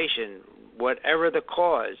inflammation, whatever the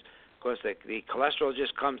cause, because the cholesterol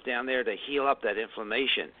just comes down there to heal up that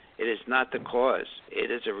inflammation. It is not the cause.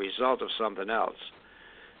 It is a result of something else.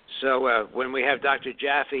 So when we have Dr.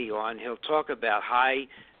 Jaffe on, he'll talk about high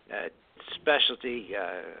specialty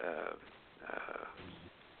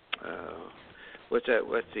what's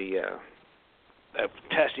the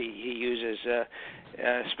test he uses?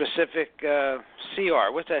 Specific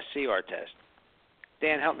CR. What's that CR test?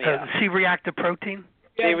 Dan, help me out. C-reactive protein?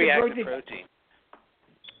 C-reactive protein.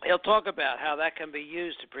 He'll talk about how that can be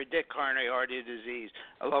used to predict coronary artery disease,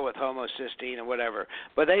 along with homocysteine and whatever.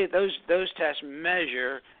 But those tests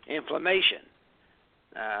measure inflammation.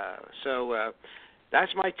 So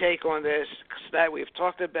that's my take on this. That we've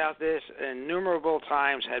talked about this innumerable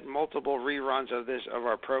times, had multiple reruns of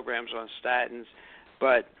our programs on statins.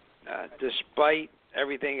 But despite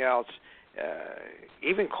everything else,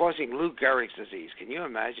 even causing Lou Gehrig's disease. Can you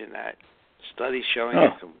imagine that? Studies showing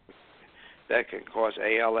that can cause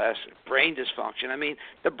ALS, brain dysfunction. I mean,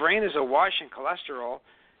 the brain is awash in cholesterol.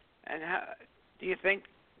 And do you think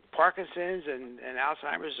Parkinson's and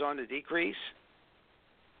Alzheimer's is on the decrease?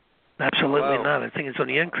 Absolutely not. I think it's on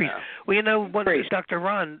the increase. No. Well, Dr.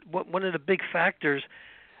 Ron, one of the big factors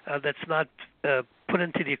that's not put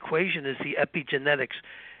into the equation is the epigenetics.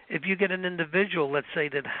 If you get an individual, let's say,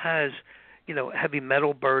 that has heavy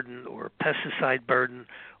metal burden or pesticide burden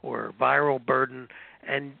or viral burden,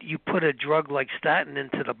 and you put a drug like statin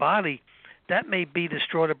into the body, that may be the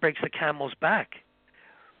straw that breaks the camel's back.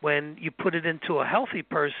 When you put it into a healthy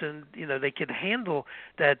person, they can handle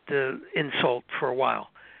that insult for a while.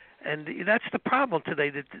 And that's the problem today,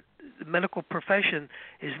 that the medical profession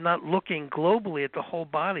is not looking globally at the whole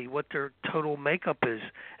body, what their total makeup is,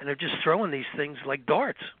 and they're just throwing these things like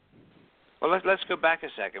darts. Well, let's go back a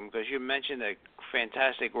second, because you mentioned a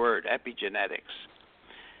fantastic word, epigenetics.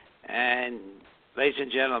 And, ladies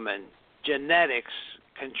and gentlemen, genetics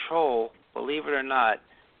control, believe it or not,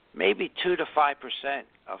 maybe 2 to 5%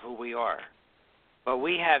 of who we are. But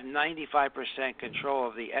we have 95% control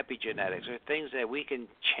of the epigenetics, or things that we can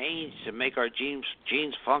change to make our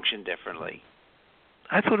genes function differently.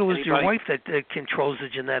 I thought it was your wife that controls the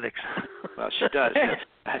genetics. Well, she does.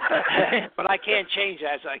 But I can't change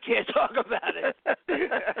that, so I can't talk about it.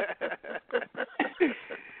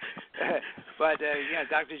 But,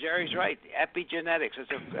 Dr. Jerry's right. Epigenetics,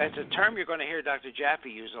 it's a term you're going to hear Dr. Jaffe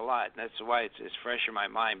use a lot, and that's why it's fresh in my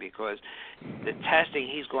mind, because the testing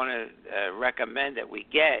he's going to recommend that we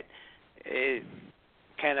get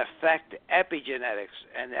can affect epigenetics,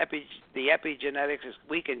 and the epigenetics is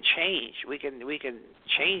we can change. We can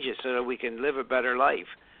change it so that we can live a better life.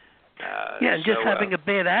 And just having a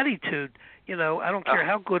bad attitude, I don't care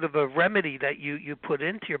how good of a remedy that you put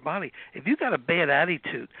into your body. If you got a bad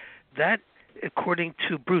attitude, that, according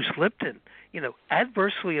to Bruce Lipton,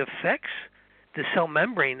 adversely affects the cell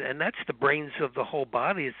membrane, and that's the brains of the whole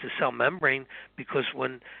body. It's the cell membrane, because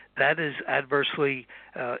when that is adversely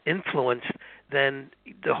influenced, then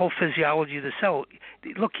the whole physiology of the cell.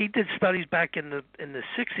 Look, he did studies back in the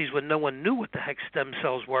 60s when no one knew what the heck stem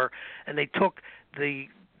cells were, and they took the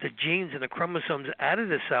genes and the chromosomes out of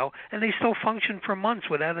the cell, and they still function for months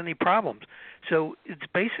without any problems. So it's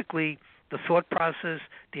basically the thought process,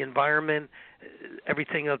 the environment,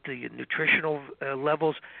 everything of the nutritional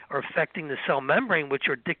levels are affecting the cell membrane, which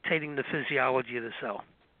are dictating the physiology of the cell.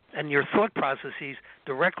 And your thought processes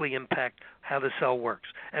directly impact how the cell works.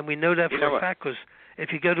 And we know that for a fact, because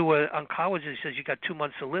if you go to an oncologist who says you got 2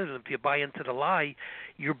 months to live, and if you buy into the lie,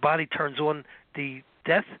 your body turns on the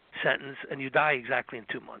death sentence and you die exactly in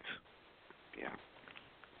 2 months. Yeah.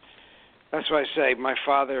 That's why I say my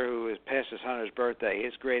father, who is past his 100th birthday,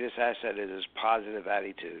 his greatest asset is his positive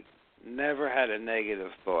attitude. Never had a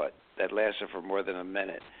negative thought that lasted for more than a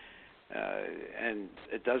minute. And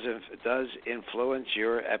it does influence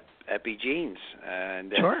your epigenes.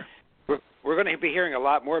 And Sure. We're going to be hearing a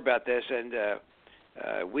lot more about this, and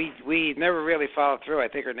we never really followed through. I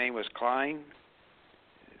think her name was Klein,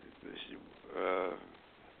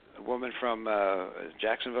 a woman from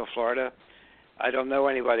Jacksonville, Florida. I don't know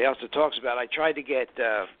anybody else that talks about it. I tried to get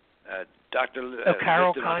Dr.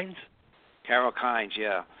 Carol Lipton. Kynes? Carol Kynes,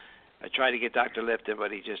 yeah. I tried to get Dr. Lipton,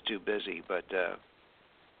 but he's just too busy. But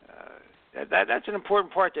that's an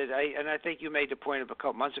important part and I think you made the point a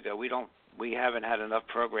couple months ago. We haven't had enough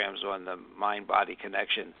programs on the mind-body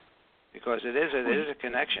connection, because it is a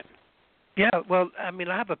connection. Yeah, well, I mean,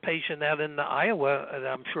 I have a patient out in Iowa that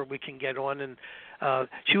I'm sure we can get on, and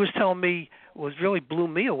she was telling me, what really blew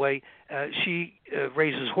me away, she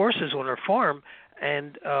raises horses on her farm,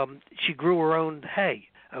 and she grew her own hay,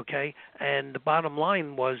 okay? And the bottom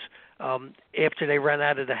line was, after they ran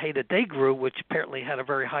out of the hay that they grew, which apparently had a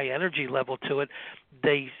very high energy level to it,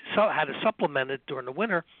 they had to supplement it during the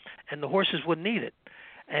winter, and the horses wouldn't eat it.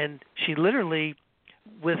 And she literally,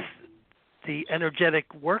 with the energetic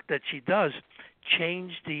work that she does,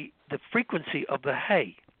 changed the frequency of the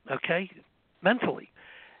hay, okay, mentally.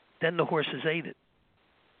 Then the horses ate it.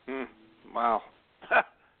 Wow.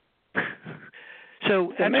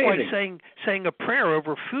 So that's amazing. why saying a prayer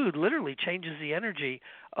over food literally changes the energy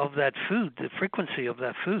of that food, the frequency of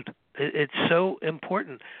that food. It's so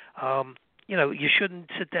important. You shouldn't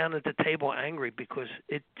sit down at the table angry, because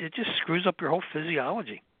it just screws up your whole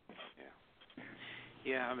physiology.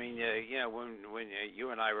 Yeah, I mean, when you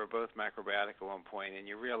and I were both macrobiotic at one point, and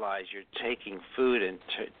you realize you're taking food and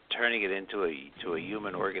turning it into a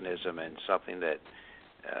human organism and something that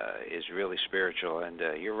is really spiritual. And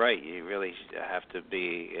you're right, you really have to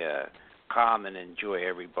be calm and enjoy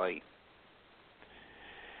every bite.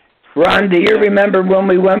 Ron, do you remember when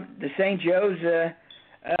we went to St. Joe's,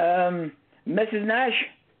 Mrs. Nash?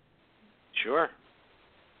 Sure.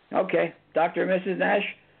 Okay, Dr. and Mrs.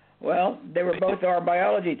 Nash. Well, they were both our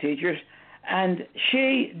biology teachers, and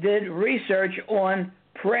she did research on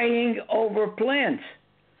praying over plants.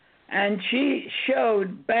 And she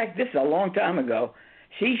showed this is a long time ago,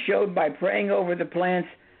 she showed by praying over the plants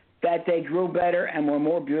that they grew better and were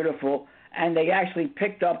more beautiful, and they actually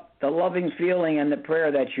picked up the loving feeling and the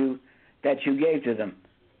prayer that you gave to them.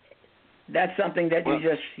 That's something that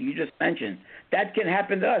you just mentioned. That can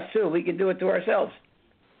happen to us too. We can do it to ourselves.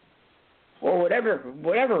 Or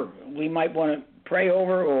whatever we might want to pray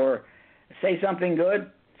over, or say something good,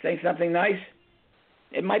 say something nice.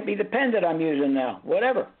 It might be the pen that I'm using now,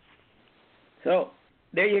 whatever. So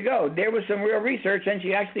there you go. There was some real research, and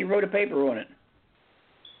she actually wrote a paper on it.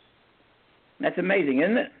 That's amazing,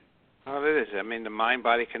 isn't it? Oh, it is. I mean, the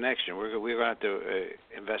mind-body connection. We're going to have to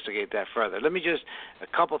investigate that further. Let me a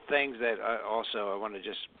couple things that also I want to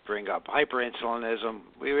just bring up. Hyperinsulinism.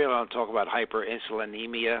 We really don't talk about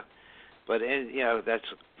hyperinsulinemia. But that's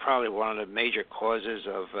probably one of the major causes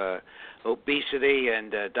of obesity.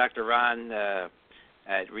 And Dr. Ron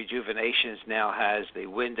at Rejuvenations now has the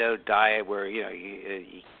window diet, where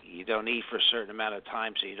you don't eat for a certain amount of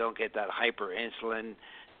time, so you don't get that hyperinsulin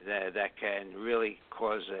that can really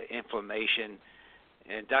cause inflammation.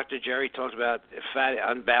 And Dr. Jerry talked about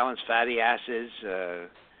unbalanced fatty acids.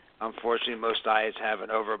 Unfortunately, most diets have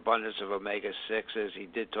an overabundance of omega-6s. He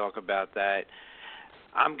did talk about that.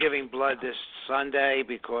 I'm giving blood this Sunday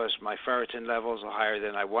because my ferritin levels are higher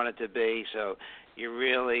than I want it to be. So you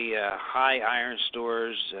really high iron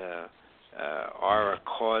stores are a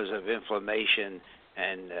cause of inflammation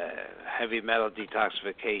and heavy metal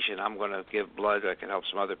detoxification. I'm going to give blood. I can help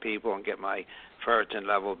some other people and get my ferritin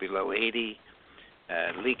level below 80.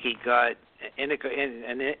 Leaky gut,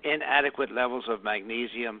 inadequate levels of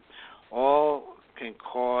magnesium, all can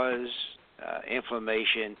cause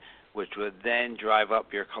inflammation, which would then drive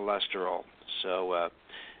up your cholesterol. So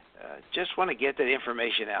just want to get that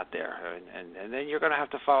information out there, and then you're going to have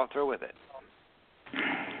to follow through with it.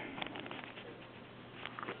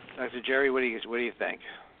 Dr. Jerry, what do you think?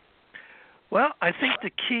 Well, I think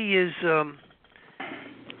the key is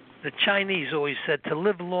the Chinese always said, to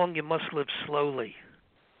live long, you must live slowly.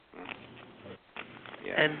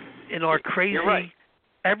 Yeah. And in our crazy, right.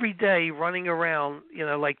 every day running around, you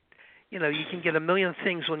can get a million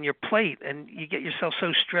things on your plate, and you get yourself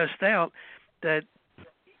so stressed out that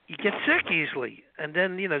you get sick easily. And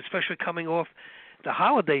then, especially coming off the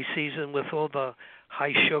holiday season with all the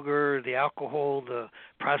high sugar, the alcohol, the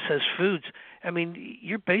processed foods, I mean,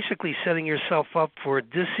 you're basically setting yourself up for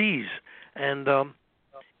disease. And,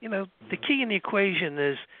 the key in the equation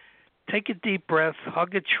is take a deep breath,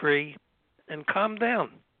 hug a tree, and calm down.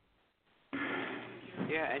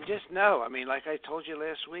 Yeah, and just know, like I told you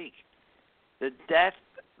last week,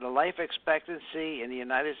 the life expectancy in the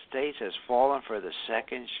United States has fallen for the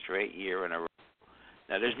second straight year in a row.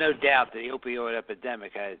 Now, there's no doubt that the opioid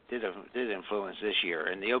epidemic did influence this year,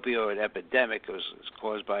 and the opioid epidemic was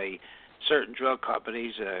caused by certain drug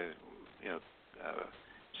companies,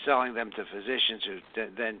 selling them to physicians who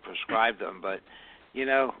then prescribe them. But,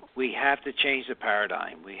 we have to change the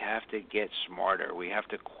paradigm. We have to get smarter. We have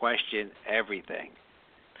to question everything.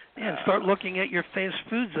 And start looking at your fast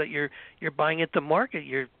foods that you're buying at the market,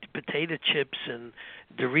 your potato chips and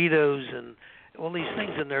Doritos and all these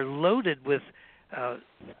things, and they're loaded with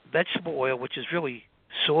vegetable oil, which is really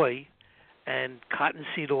soy, and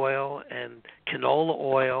cottonseed oil and canola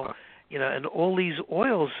oil, and all these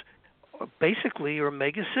oils basically are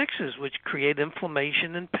omega-6s, which create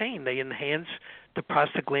inflammation and pain. They enhance the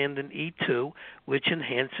prostaglandin E2, which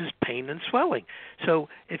enhances pain and swelling. So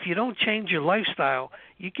if you don't change your lifestyle,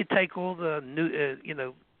 you could take all the new,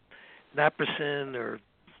 naproxen or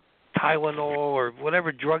Tylenol or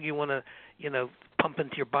whatever drug you want to, pump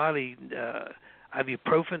into your body,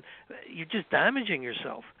 ibuprofen. You're just damaging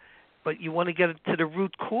yourself. But you want to get to the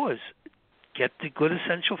root cause. Get the good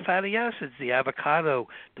essential fatty acids, the avocado,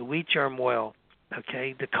 the wheat germ oil,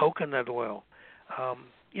 the coconut oil,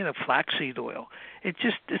 flaxseed oil. It's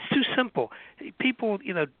too simple. People,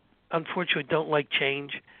 unfortunately don't like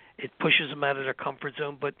change. It pushes them out of their comfort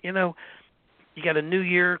zone. But, you got a new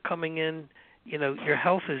year coming in. Your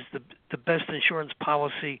health is the best insurance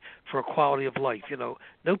policy for a quality of life. No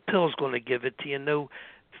pill's going to give it to you. No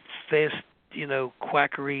fast,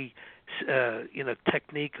 quackery,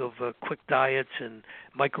 technique of quick diets and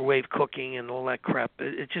microwave cooking and all that crap.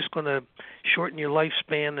 It's just going to shorten your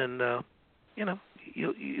lifespan, and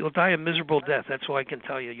you'll die a miserable death. That's all I can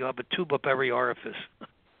tell you. You'll have a tube up every orifice.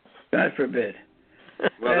 God forbid.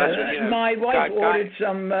 Well, that's my wife ordered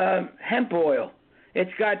some hemp oil.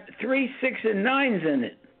 It's got 3, 6, and 9s in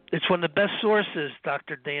it. It's one of the best sources,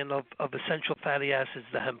 Dr. Dan, of essential fatty acids,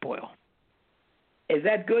 the hemp oil. Is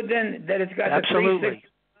that good then, that it's got Absolutely. the 3, 6?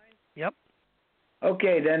 Yep.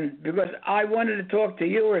 Okay, then, because I wanted to talk to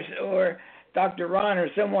you or Dr. Ron or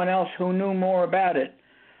someone else who knew more about it.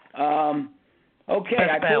 Okay,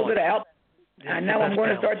 I pulled it out, and now I'm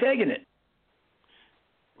going to start taking it.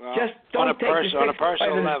 Well, just don't on a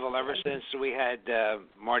personal level, level, ever since we had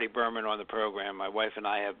Marty Berman on the program, my wife and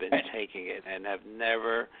I have been taking it and have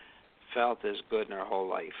never felt as good in our whole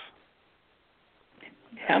life.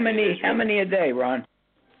 How many a day, Ron?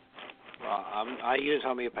 Well, I use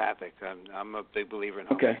homeopathic. I'm a big believer in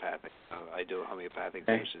homeopathic. I do homeopathic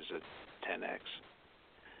doses at 10x.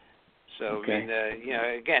 So,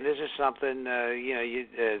 again, this is something,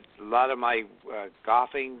 a lot of my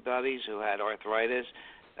golfing buddies who had arthritis,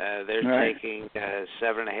 they're taking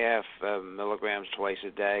 7.5 milligrams twice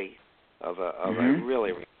a day of a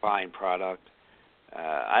really refined product.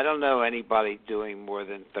 I don't know anybody doing more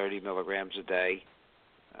than 30 milligrams a day,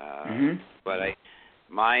 but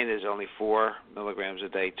mine is only 4 milligrams a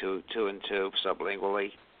day, 2 and 2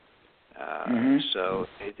 sublingually. So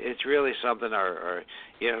it's really something,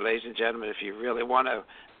 ladies and gentlemen, if you really want to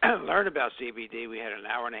learn about CBD, we had an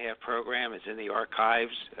hour-and-a-half program. It's in the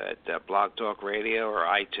archives at Blog Talk Radio or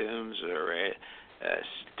iTunes or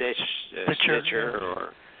Stitcher.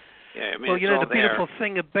 Or the beautiful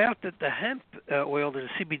thing about the hemp oil, the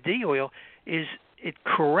CBD oil, is it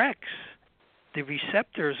corrects the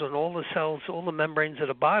receptors on all the cells, all the membranes of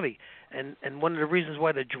the body. And one of the reasons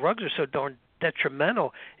why the drugs are so darn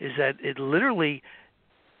detrimental is that it literally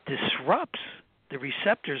disrupts the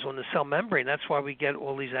receptors on the cell membrane. That's why we get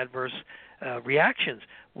all these adverse reactions,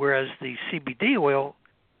 whereas the CBD oil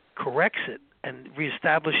corrects it and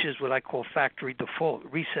reestablishes what I call factory default,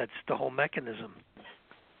 resets the whole mechanism.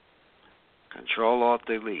 Control, Alt,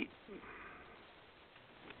 Delete.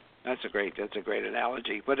 That's a great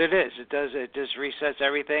analogy, but it is. It just resets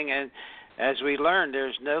everything, and as we learned,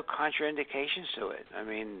 there's no contraindications to it. I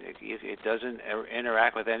mean, it doesn't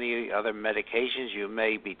interact with any other medications you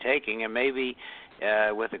may be taking, and maybe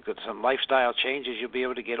with some lifestyle changes, you'll be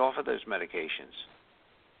able to get off of those medications.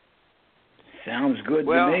 Sounds good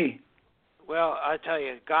to me. Well, I tell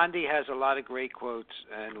you, Gandhi has a lot of great quotes,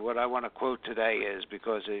 and what I want to quote today is,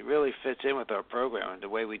 because it really fits in with our program and the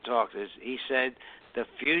way we talked, is he said, "The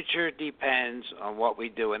future depends on what we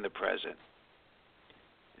do in the present."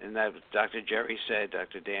 And that Dr.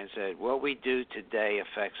 Dan said, what we do today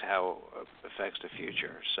affects the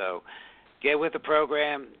future. So get with the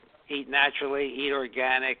program, eat naturally, eat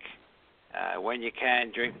organic, When you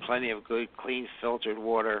can, drink plenty of good, clean, filtered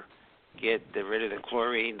water. Get rid of the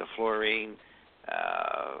chlorine, the fluorine.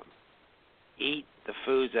 Eat the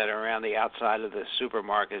foods that are around the outside of the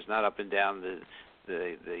supermarkets, not up and down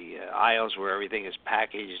the aisles where everything is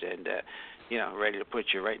packaged and ready to put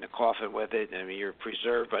you right in the coffin with it. I mean, you're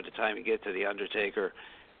preserved by the time you get to the undertaker.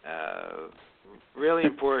 Really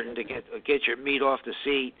important to get your meat off the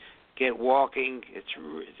seat, get walking.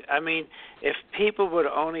 If people would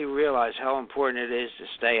only realize how important it is to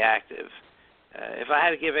stay active. If I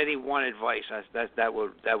had to give any one advice, that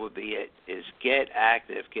would be it: is get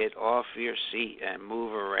active, get off your seat, and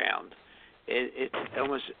move around. It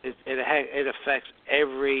affects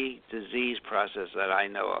every disease process that I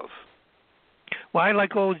know of. Well, I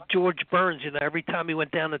like old George Burns. Every time he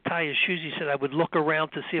went down to tie his shoes, he said I would look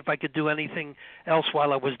around to see if I could do anything else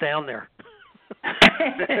while I was down there.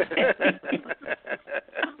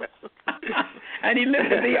 And he lived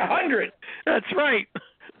to be 100. That's right.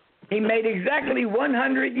 He made exactly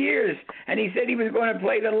 100 years, and he said he was going to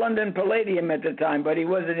play the London Palladium at the time, but he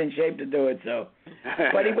wasn't in shape to do it. So,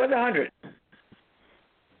 but he was 100.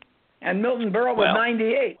 And Milton Berle was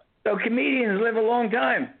 98. So comedians live a long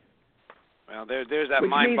time. Well, there's that which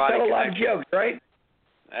mind-body means tell a lot connection. of jokes, right?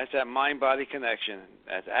 That's that mind-body connection.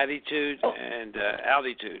 That's attitude and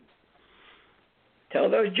altitude. Tell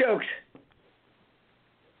those jokes.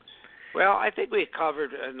 Well, I think we've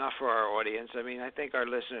covered enough for our audience. I mean, I think our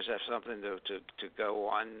listeners have something to go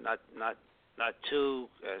on. Not too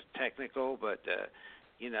technical, but the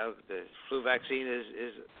flu vaccine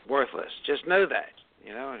is worthless. Just know that.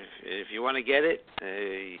 If you want to get it,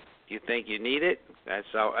 you think you need it,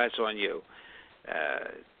 that's on you.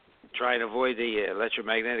 Try and avoid the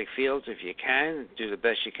electromagnetic fields if you can. Do the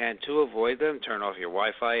best you can to avoid them. Turn off your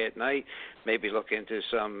Wi-Fi at night. Maybe look into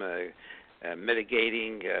some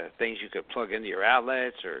mitigating things you could plug into your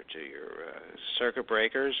outlets or to your circuit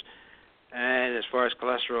breakers. And as far as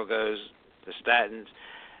cholesterol goes, the statins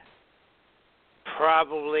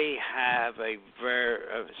probably have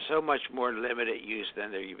so much more limited use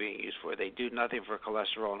than they're being used for. They do nothing for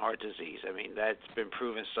cholesterol and heart disease. I mean, that's been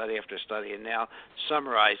proven study after study and now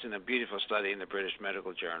summarized in a beautiful study in the British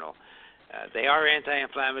Medical Journal. They are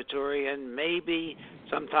anti-inflammatory, and maybe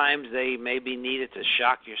sometimes they may be needed to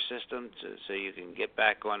shock your system so you can get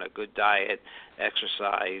back on a good diet,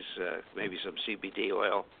 exercise, maybe some CBD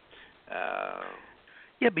oil.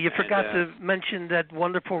 Yeah, but you forgot to mention that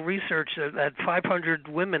wonderful research that 500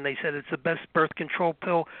 women, they said it's the best birth control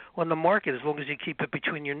pill on the market as long as you keep it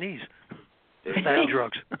between your knees. Statin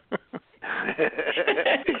drugs.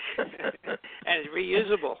 And it's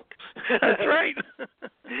reusable. That's right.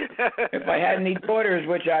 If I had any daughters,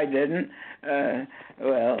 which I didn't,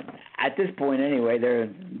 well, at this point anyway,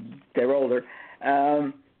 they're older.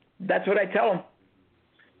 That's what I tell them.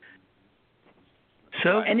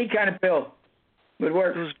 So any kind of pill would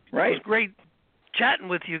work, right? It was great chatting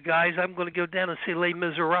with you guys. I'm going to go down and see Les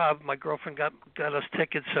Miserables. My girlfriend got us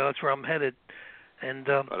tickets, so that's where I'm headed. And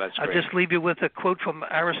I'll just leave you with a quote from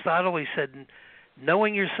Aristotle. He said,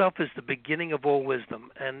 "Knowing yourself is the beginning of all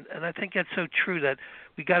wisdom." And I think that's so true, that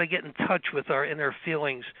we got to get in touch with our inner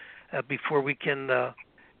feelings before we can,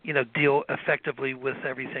 deal effectively with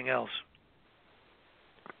everything else.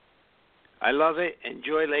 I love it.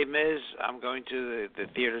 Enjoy Les Mis. I'm going to the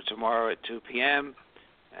theater tomorrow at 2 p.m.,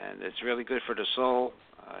 and it's really good for the soul.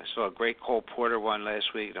 I saw a great Cole Porter one last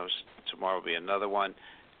week. Tomorrow will be another one.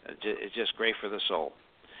 It's just great for the soul.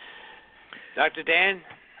 Dr. Dan?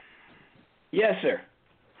 Yes, sir.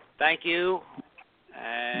 Thank you.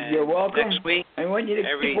 And you're welcome. Next week, I want you to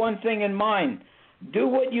keep one thing in mind. Do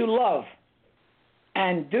what you love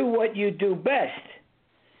and do what you do best,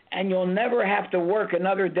 and you'll never have to work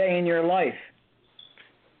another day in your life,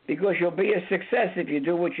 because you'll be a success if you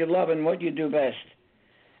do what you love and what you do best.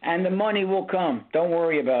 And the money will come. Don't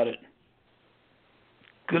worry about it.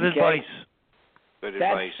 Good advice. Good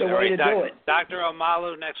That's advice. the way to do it. Dr.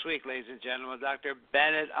 Omalu next week, ladies and gentlemen. Dr.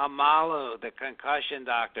 Bennett Omalu, the concussion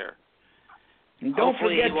doctor. And don't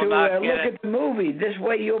Hopefully forget to look at the movie. This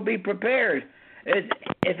way you'll be prepared.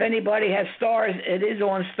 If anybody has Stars, it is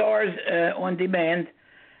on Stars on demand,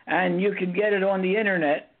 and you can get it on the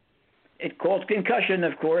Internet. It's called Concussion,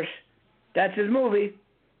 of course. That's his movie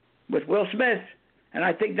with Will Smith. And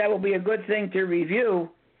I think that will be a good thing to review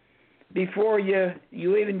before you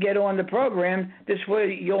even get on the program. This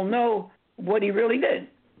way you'll know what he really did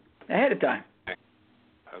ahead of time.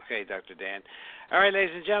 Okay, Dr. Dan. All right,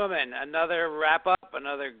 ladies and gentlemen, another wrap-up,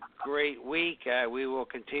 another great week. We will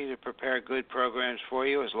continue to prepare good programs for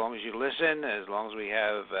you as long as you listen, as long as we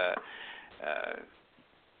have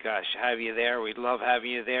gosh, have you there. We'd love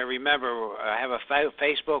having you there. Remember, I have a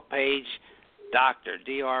Facebook page, Dr.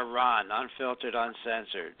 Dr. Ron, unfiltered,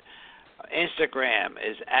 uncensored. Instagram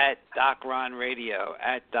is at Doc Ron Radio,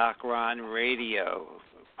 at Doc Ron Radio.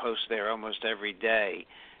 Post there almost every day.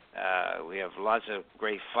 We have lots of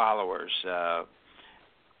great followers.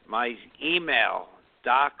 My email,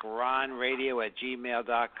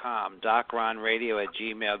 docronradio@gmail.com,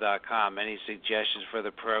 docronradio@gmail.com. Any suggestions for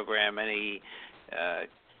the program, any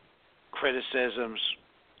criticisms,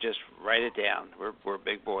 just write it down. We're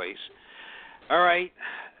big boys. All right.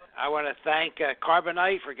 I want to thank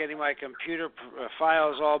Carbonite for getting my computer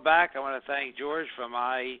files all back. I want to thank George from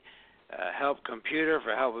my Help Computer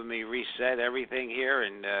for helping me reset everything here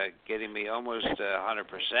and getting me almost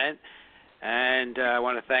 100%. And I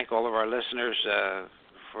want to thank all of our listeners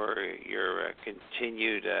for your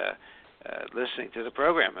continued listening to the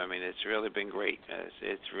program. I mean, it's really been great.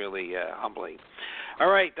 It's really humbling. All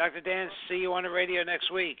right, Dr. Dan, see you on the radio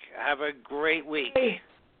next week. Have a great week. Hey.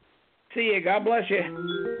 See you. God bless you.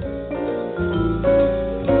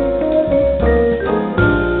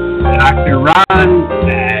 Dr. Ron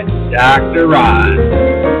and Dr. Ron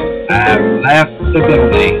have left the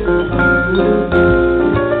building.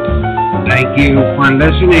 Thank you for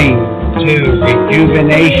listening to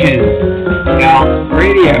Rejuvenation Health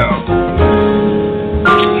Radio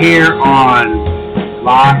here on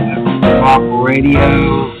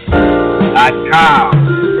blogtalkradio.com.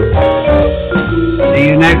 See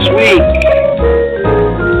you next week.